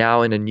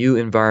now in a new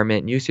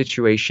environment, new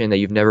situation that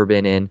you've never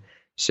been in.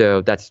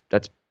 So that's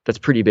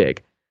pretty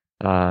big.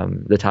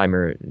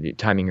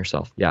 Timing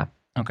yourself. Yeah.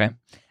 Okay.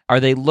 Are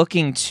they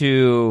looking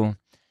to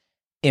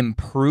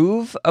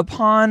improve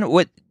upon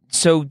what?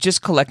 So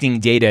just collecting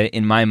data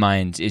in my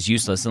mind is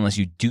useless unless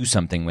you do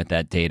something with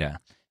that data.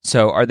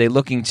 So are they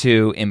looking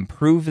to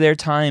improve their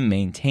time,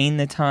 maintain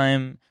the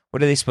time?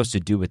 What are they supposed to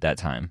do with that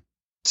time?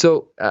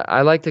 So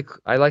I like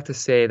to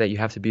say that you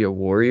have to be a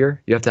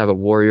warrior. You have to have a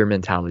warrior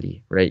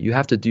mentality, right? You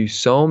have to do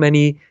so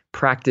many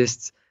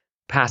practiced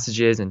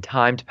passages and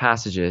timed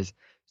passages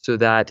so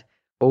that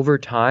over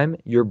time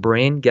your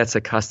brain gets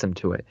accustomed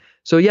to it.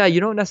 So yeah,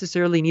 you don't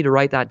necessarily need to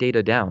write that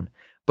data down,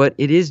 but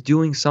it is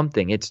doing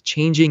something. It's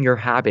changing your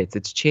habits.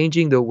 It's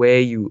changing the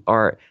way you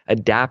are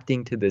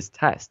adapting to this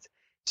test.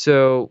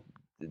 So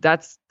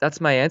that's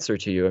my answer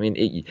to you. I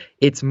mean,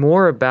 it's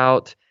more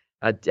about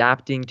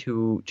adapting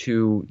to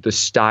the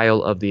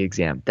style of the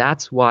exam.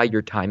 That's why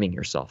you're timing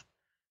yourself.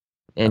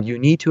 And you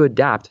need to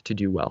adapt to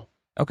do well.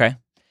 Okay.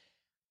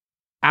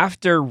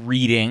 After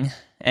reading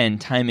and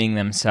timing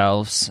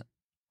themselves,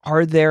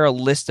 are there a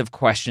list of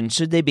questions?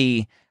 Should they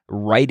be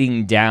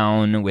writing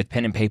down with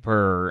pen and paper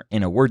or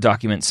in a Word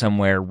document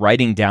somewhere,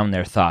 writing down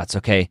their thoughts?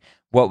 Okay,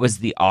 what was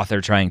the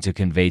author trying to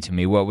convey to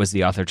me? What was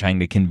the author trying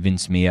to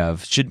convince me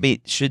of? Should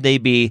they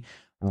be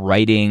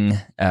writing,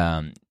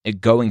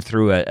 going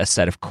through a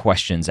set of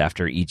questions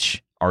after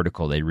each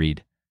article they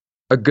read?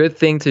 A good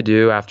thing to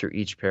do after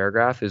each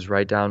paragraph is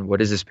write down,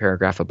 what is this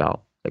paragraph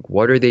about? Like,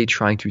 what are they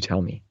trying to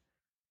tell me?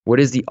 What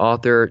is the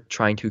author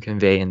trying to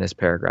convey in this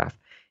paragraph?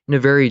 In a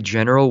very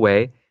general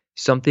way,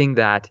 something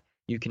that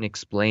you can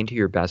explain to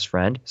your best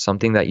friend,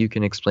 something that you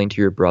can explain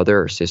to your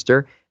brother or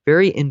sister,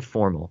 very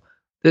informal.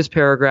 This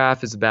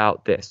paragraph is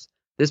about this.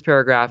 This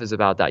paragraph is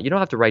about that. You don't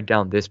have to write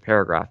down this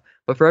paragraph,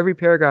 but for every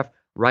paragraph,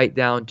 write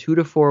down 2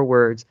 to 4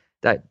 words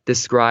that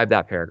describe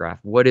that paragraph,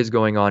 what is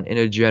going on in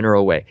a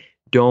general way.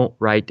 Don't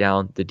write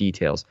down the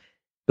details.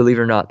 Believe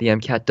it or not, the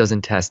MCAT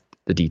doesn't test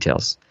the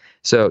details.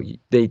 So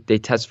they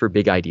test for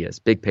big ideas,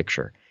 big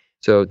picture.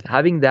 So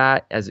having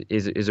that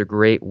is a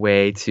great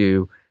way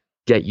to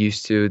get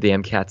used to the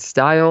MCAT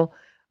style.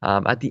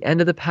 At the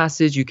end of the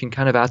passage, you can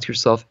kind of ask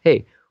yourself,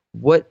 hey,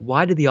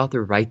 why did the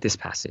author write this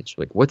passage?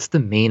 Like, what's the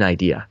main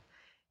idea?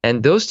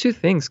 And those two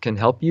things can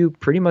help you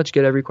pretty much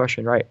get every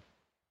question right.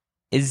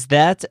 Is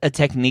that a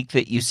technique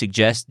that you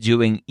suggest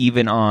doing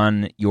even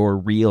on your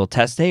real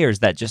test day, or is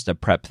that just a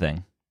prep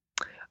thing?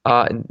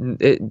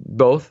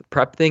 Both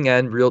prep thing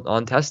and real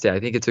on test day. I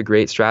think it's a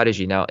great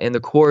strategy. Now, in the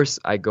course,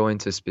 I go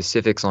into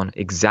specifics on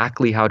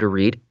exactly how to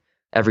read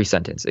every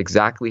sentence,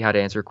 exactly how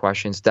to answer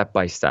questions step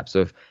by step.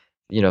 So if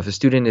a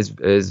student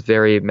is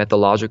very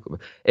methodological,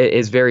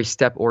 is very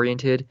step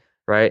oriented,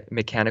 right,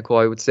 mechanical,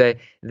 I would say,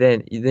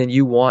 then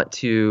you want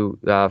to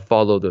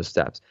follow those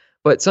steps.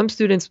 But some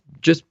students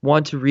just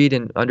want to read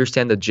and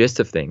understand the gist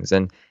of things,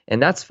 and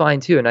that's fine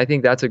too. And I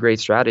think that's a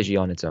great strategy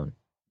on its own.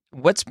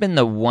 What's been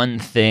the one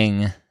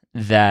thing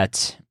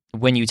that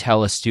when you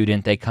tell a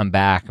student, they come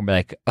back and be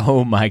like,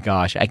 oh my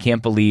gosh, I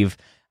can't believe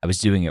I was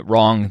doing it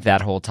wrong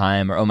that whole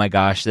time, or oh my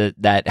gosh,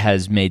 that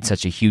has made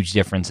such a huge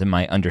difference in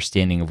my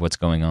understanding of what's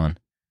going on?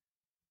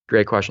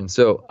 Great question.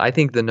 So I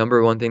think the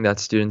number one thing that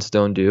students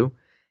don't do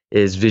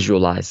is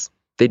visualize.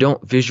 They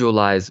don't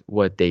visualize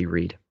what they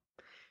read.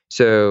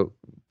 So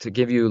to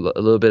give you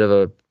a little bit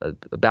of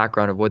a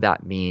background of what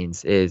that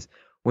means is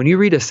when you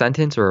read a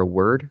sentence or a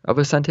word of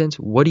a sentence,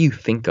 what do you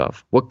think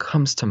of? What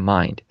comes to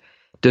mind?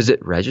 Does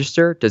it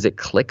register? Does it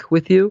click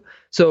with you?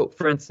 So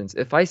for instance,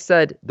 if I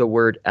said the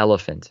word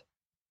elephant,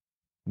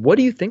 what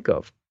do you think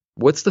of?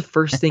 What's the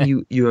first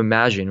thing you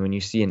imagine when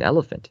you see an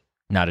elephant?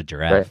 Not a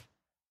giraffe.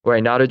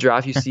 Right, not a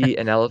giraffe. You see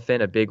an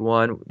elephant, a big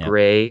one,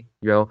 gray,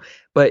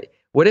 But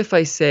what if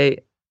I say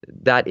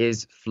that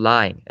is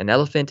flying? An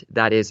elephant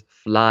that is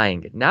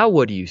flying. Now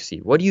what do you see?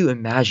 What do you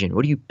imagine?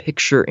 What do you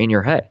picture in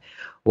your head?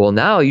 Well,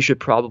 now you should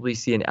probably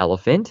see an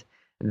elephant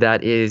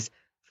that is,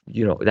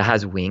 that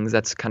has wings,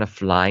 that's kind of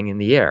flying in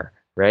the air,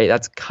 right?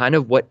 That's kind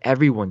of what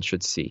everyone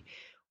should see.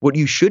 What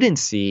you shouldn't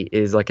see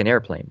is like an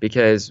airplane,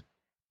 because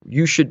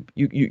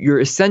you're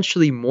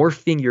essentially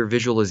morphing your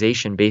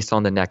visualization based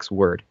on the next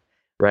word,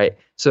 right?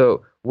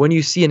 So when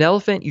you see an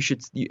elephant,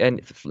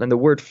 and the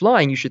word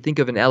flying, you should think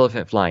of an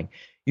elephant flying.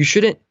 You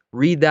shouldn't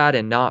read that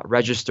and not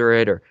register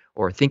it,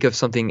 or think of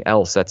something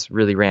else that's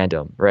really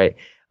random, right?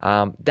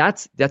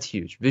 That's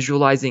huge.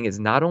 Visualizing is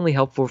not only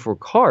helpful for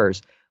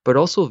cars, but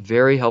also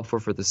very helpful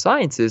for the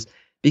sciences,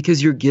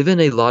 because you're given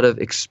a lot of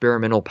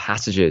experimental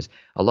passages,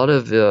 a lot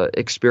of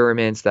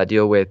experiments that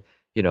deal with,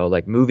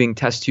 like moving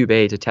test tube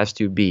A to test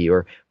tube B,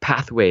 or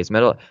pathways,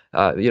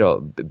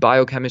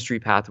 biochemistry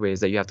pathways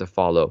that you have to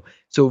follow.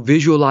 So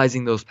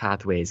visualizing those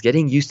pathways,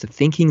 getting used to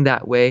thinking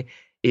that way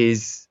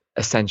is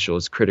essential,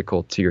 is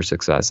critical to your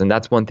success. And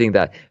that's one thing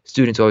that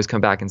students always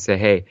come back and say,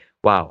 hey,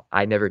 wow,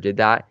 I never did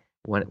that.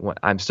 When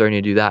I'm starting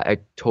to do that, I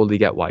totally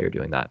get why you're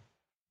doing that.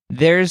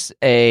 There's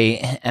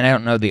and I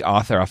don't know the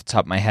author off the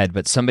top of my head,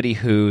 but somebody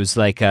who's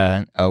like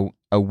a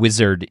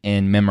wizard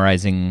in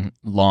memorizing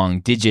long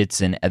digits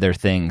and other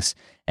things.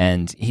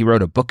 And he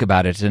wrote a book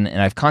about it. And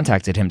I've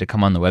contacted him to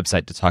come on the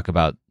website to talk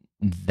about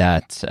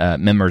that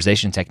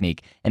memorization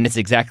technique. And it's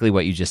exactly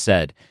what you just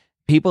said.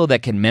 People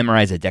that can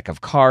memorize a deck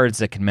of cards,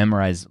 that can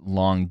memorize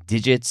long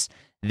digits,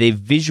 they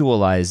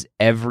visualize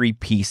every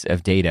piece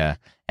of data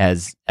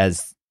as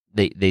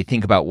they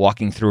think about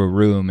walking through a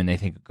room, and they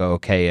think,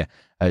 okay,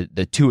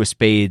 the two of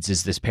spades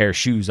is this pair of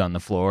shoes on the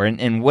floor,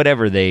 and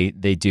whatever they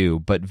do.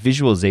 But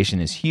visualization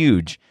is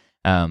huge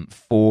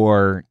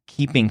for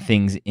keeping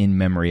things in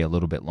memory a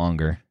little bit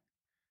longer.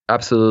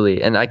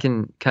 Absolutely. And I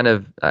can kind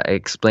of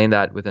explain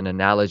that with an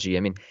analogy.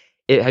 I mean,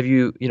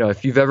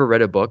 if you've ever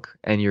read a book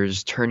and you're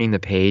just turning the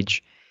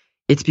page,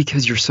 it's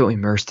because you're so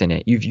immersed in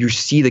it. You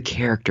see the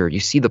character, you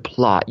see the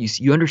plot,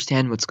 you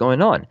understand what's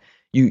going on.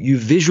 You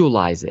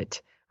visualize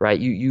it, right?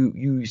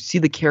 You see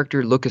the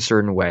character look a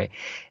certain way.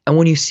 And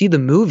when you see the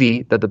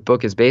movie that the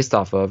book is based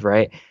off of,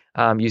 right?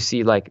 You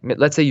see, like,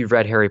 let's say you've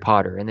read Harry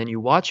Potter and then you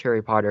watch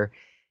Harry Potter.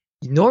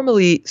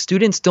 Normally,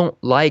 students don't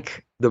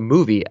like the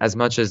movie as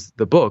much as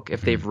the book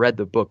if they've read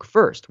the book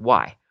first.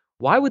 Why?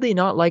 Why would they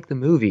not like the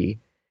movie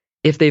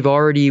if they've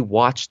already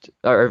watched,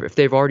 or if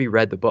they've already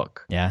read the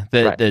book? Yeah,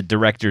 the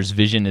director's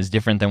vision is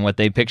different than what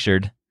they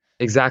pictured.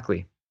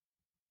 Exactly.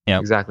 Yeah.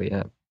 Exactly.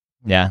 Yeah.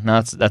 Yeah.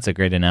 No, that's a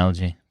great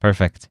analogy.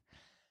 Perfect.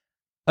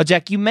 Oh,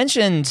 Jack, you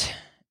mentioned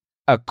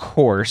a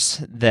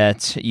course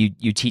that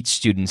you teach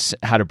students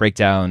how to break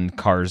down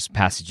cars,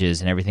 passages,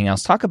 and everything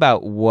else. Talk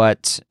about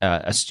what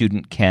a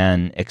student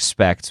can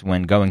expect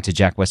when going to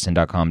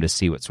jackweston.com to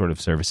see what sort of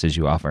services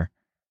you offer.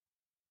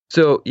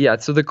 So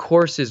the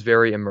course is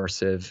very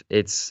immersive.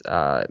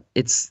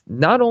 It's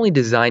not only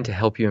designed to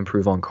help you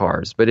improve on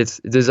cars, but it's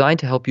designed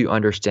to help you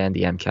understand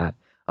the MCAT,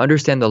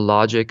 understand the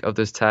logic of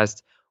this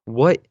test,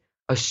 what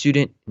a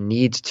student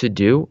needs to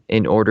do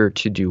in order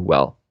to do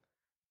well.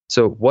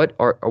 So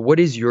what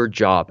is your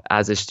job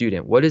as a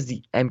student? What does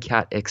the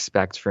MCAT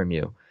expect from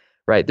you?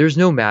 Right? There's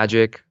no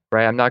magic,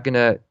 right? I'm not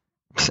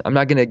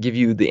gonna give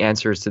you the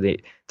answers to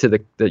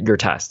your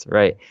test,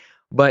 right?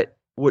 But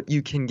what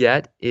you can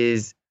get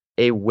is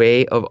a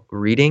way of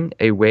reading,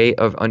 a way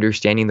of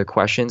understanding the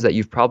questions that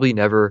you've probably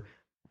never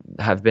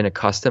have been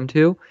accustomed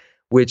to,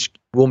 which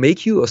will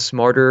make you a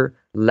smarter,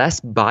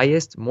 less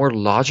biased, more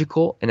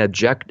logical and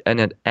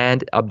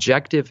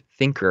objective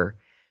thinker,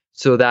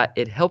 so that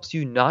it helps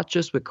you not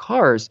just with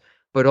cars,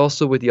 but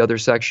also with the other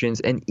sections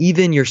and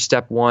even your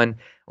step 1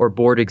 or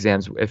board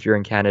exams if you're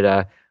in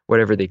Canada,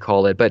 whatever they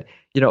call it. But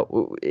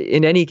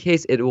in any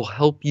case, it will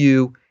help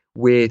you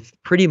with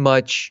pretty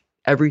much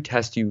every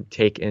test you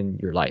take in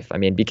your life. I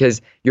mean,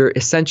 because you're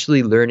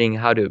essentially learning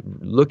how to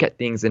look at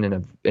things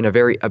in a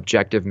very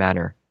objective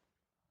manner.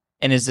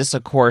 And is this a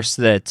course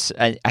that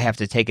I have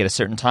to take at a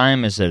certain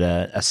time? Is it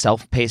a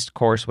self-paced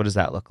course? What does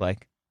that look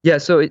like? Yeah,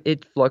 so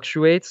it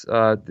fluctuates,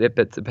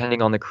 but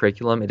depending on the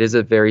curriculum. It is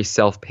a very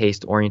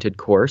self-paced oriented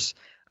course.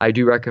 I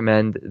do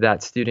recommend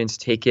that students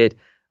take it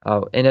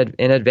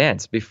in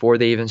advance before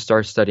they even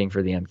start studying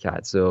for the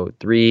MCAT. So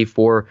 3,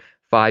 4,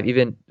 5,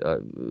 even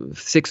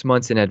 6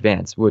 months in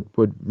advance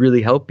would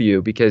really help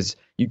you, because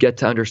you get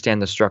to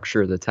understand the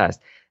structure of the test.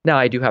 Now,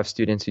 I do have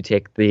students who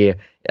take the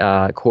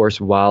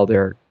course while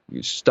they're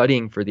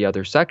studying for the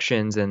other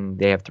sections, and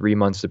they have 3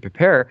 months to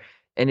prepare.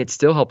 And it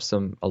still helps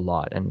them a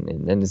lot, and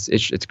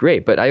it's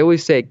great. But I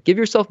always say, give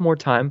yourself more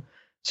time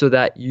so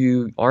that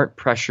you aren't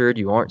pressured,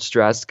 you aren't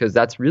stressed, because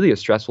that's really a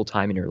stressful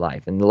time in your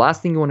life. And the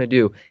last thing you want to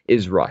do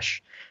is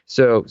rush.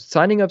 So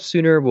signing up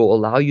sooner will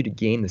allow you to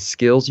gain the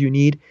skills you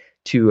need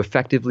to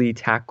effectively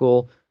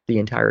tackle the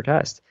entire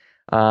test.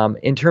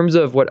 In terms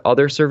of what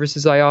other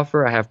services I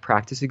offer, I have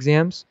practice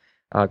exams,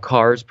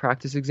 cars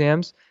practice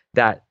exams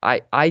that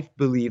I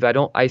believe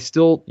I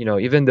still,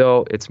 even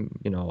though it's,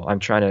 I'm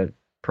trying to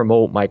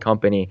promote my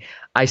company,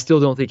 I still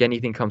don't think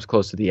anything comes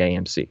close to the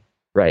AMC,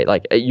 right?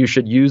 Like, you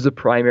should use the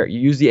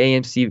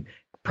AMC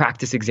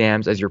practice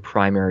exams as your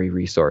primary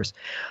resource.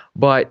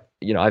 But,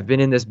 I've been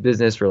in this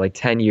business for like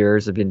 10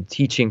 years. I've been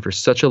teaching for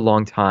such a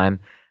long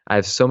time. I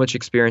have so much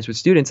experience with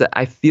students that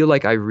I feel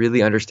like I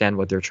really understand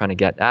what they're trying to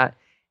get at.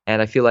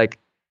 And I feel like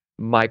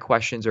my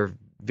questions are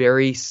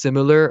very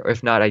similar,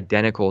 if not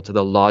identical, to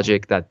the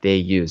logic that they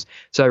use.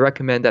 So I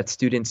recommend that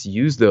students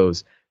use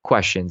those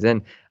questions.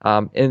 And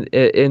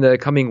in the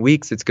coming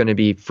weeks, it's going to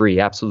be free,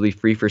 absolutely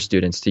free for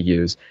students to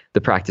use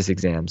the practice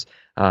exams.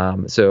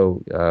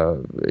 So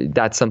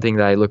that's something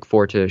that I look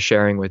forward to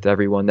sharing with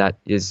everyone that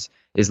is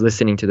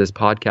listening to this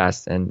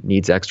podcast and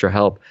needs extra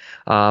help.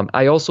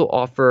 I also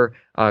offer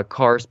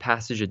CARS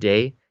passage a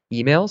day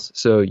emails.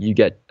 So you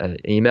get an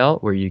email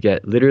where you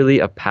get literally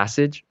a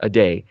passage a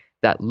day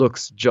that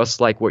looks just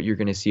like what you're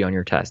going to see on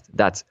your test.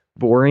 That's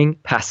boring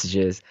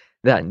passages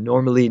that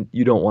normally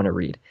you don't want to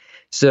read.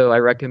 So I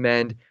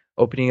recommend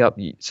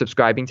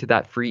subscribing to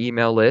that free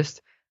email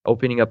list,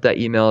 opening up that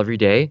email every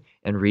day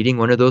and reading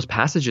one of those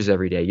passages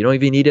every day. You don't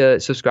even need to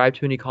subscribe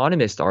to an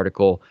Economist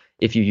article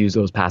if you use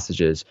those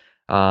passages.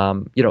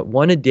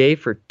 One a day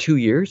for 2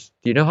 years.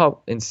 Do you know how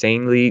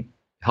insanely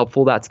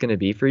helpful that's going to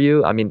be for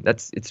you? I mean,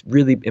 it's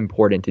really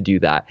important to do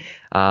that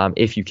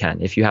if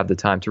you have the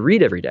time to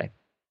read every day.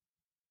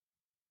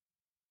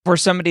 For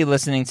somebody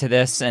listening to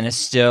this and is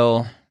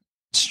still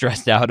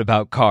stressed out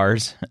about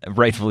CARS,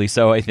 rightfully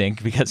so, I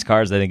think, because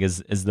CARS, I think,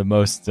 is the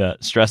most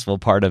stressful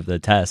part of the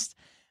test.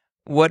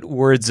 What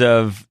words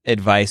of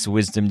advice,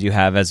 wisdom do you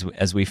have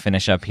as we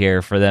finish up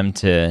here for them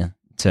to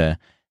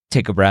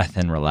take a breath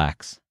and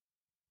relax?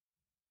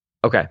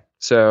 Okay,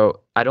 so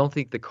I don't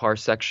think the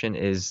CARS section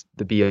is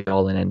the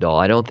be-all and end-all.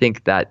 I don't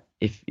think that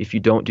if you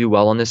don't do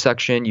well on this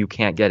section, you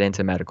can't get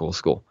into medical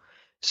school.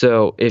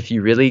 So if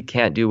you really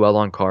can't do well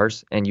on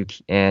CARS and you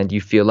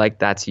feel like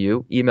that's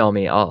you, email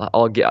me.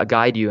 I'll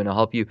guide you and I'll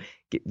help you.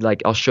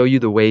 I'll show you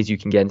the ways you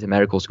can get into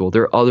medical school.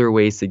 There are other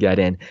ways to get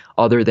in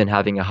other than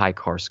having a high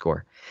CARS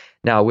score.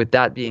 Now, with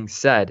that being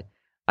said,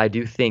 I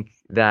do think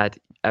that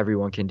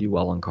everyone can do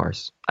well on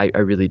CARS. I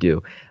really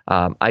do.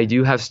 I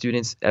do have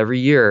students every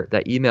year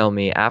that email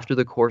me after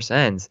the course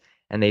ends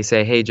and they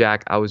say, "Hey,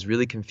 Jack, I was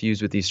really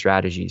confused with these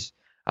strategies.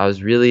 I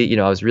was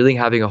really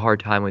having a hard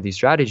time with these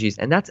strategies."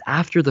 And that's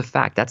after the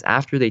fact. That's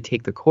after they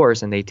take the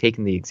course and they've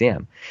taken the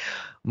exam.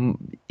 My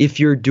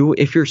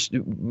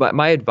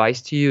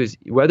advice to you is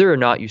whether or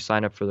not you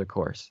sign up for the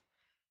course,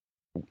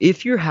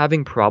 if you're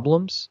having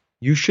problems,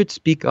 you should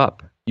speak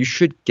up. You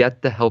should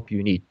get the help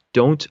you need.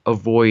 Don't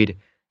avoid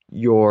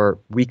your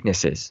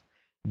weaknesses.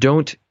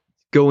 Don't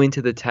go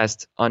into the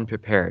test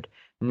unprepared.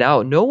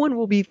 Now, no one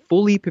will be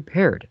fully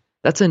prepared.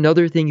 That's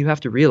another thing you have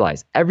to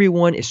realize.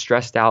 Everyone is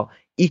stressed out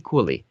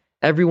equally.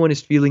 Everyone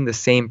is feeling the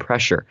same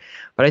pressure.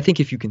 But I think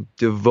if you can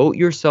devote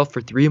yourself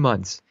for 3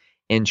 months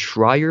and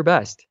try your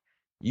best,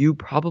 you're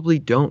not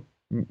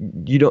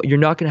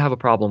going to have a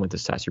problem with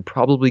this test. You're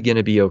probably going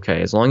to be okay.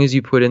 As long as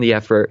you put in the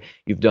effort,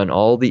 you've done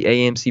all the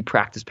AMC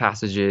practice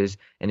passages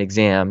and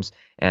exams,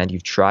 and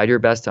you've tried your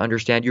best to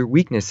understand your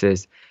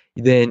weaknesses,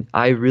 then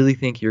I really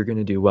think you're going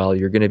to do well.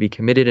 You're going to be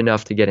committed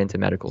enough to get into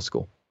medical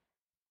school.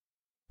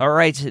 All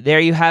right, there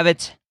you have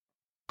it.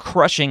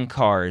 Crushing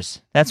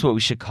CARS. That's what we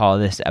should call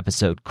this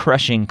episode.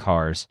 Crushing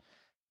CARS.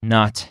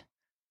 Not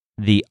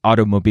the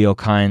automobile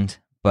kind,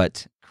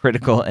 but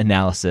critical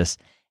analysis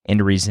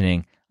and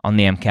reasoning on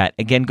the MCAT.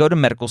 Again, go to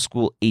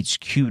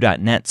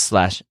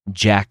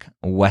medicalschoolhq.net/Jack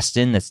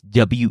Weston. That's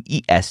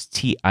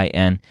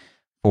WESTIN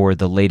for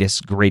the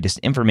latest, greatest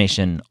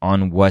information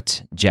on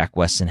what Jack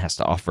Weston has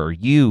to offer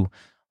you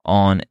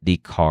on the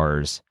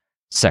CARS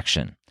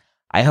section.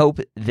 I hope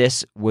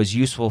this was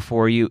useful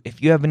for you.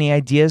 If you have any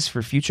ideas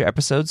for future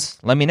episodes,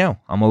 let me know.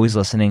 I'm always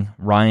listening.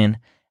 Ryan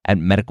at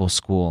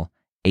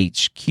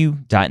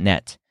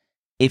medicalschoolhq.net.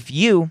 If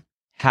you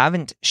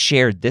haven't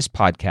shared this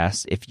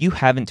podcast, if you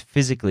haven't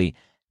physically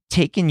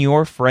taken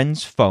your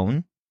friend's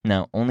phone,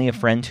 now only a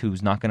friend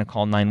who's not going to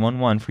call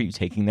 911 for you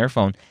taking their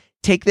phone,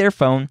 take their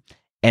phone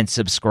and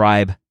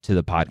subscribe to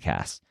the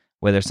podcast,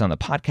 whether it's on the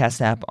podcast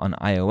app on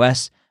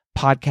iOS,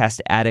 Podcast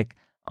Addict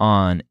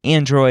on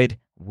Android,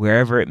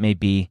 wherever it may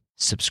be.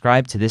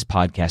 Subscribe to this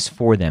podcast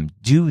for them.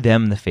 Do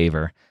them the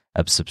favor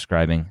of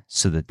subscribing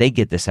so that they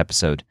get this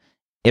episode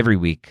every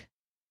week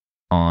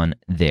on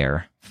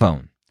their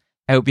phone.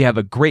 I hope you have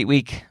a great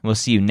week. We'll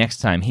see you next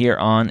time here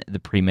on the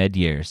Pre-Med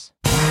Years.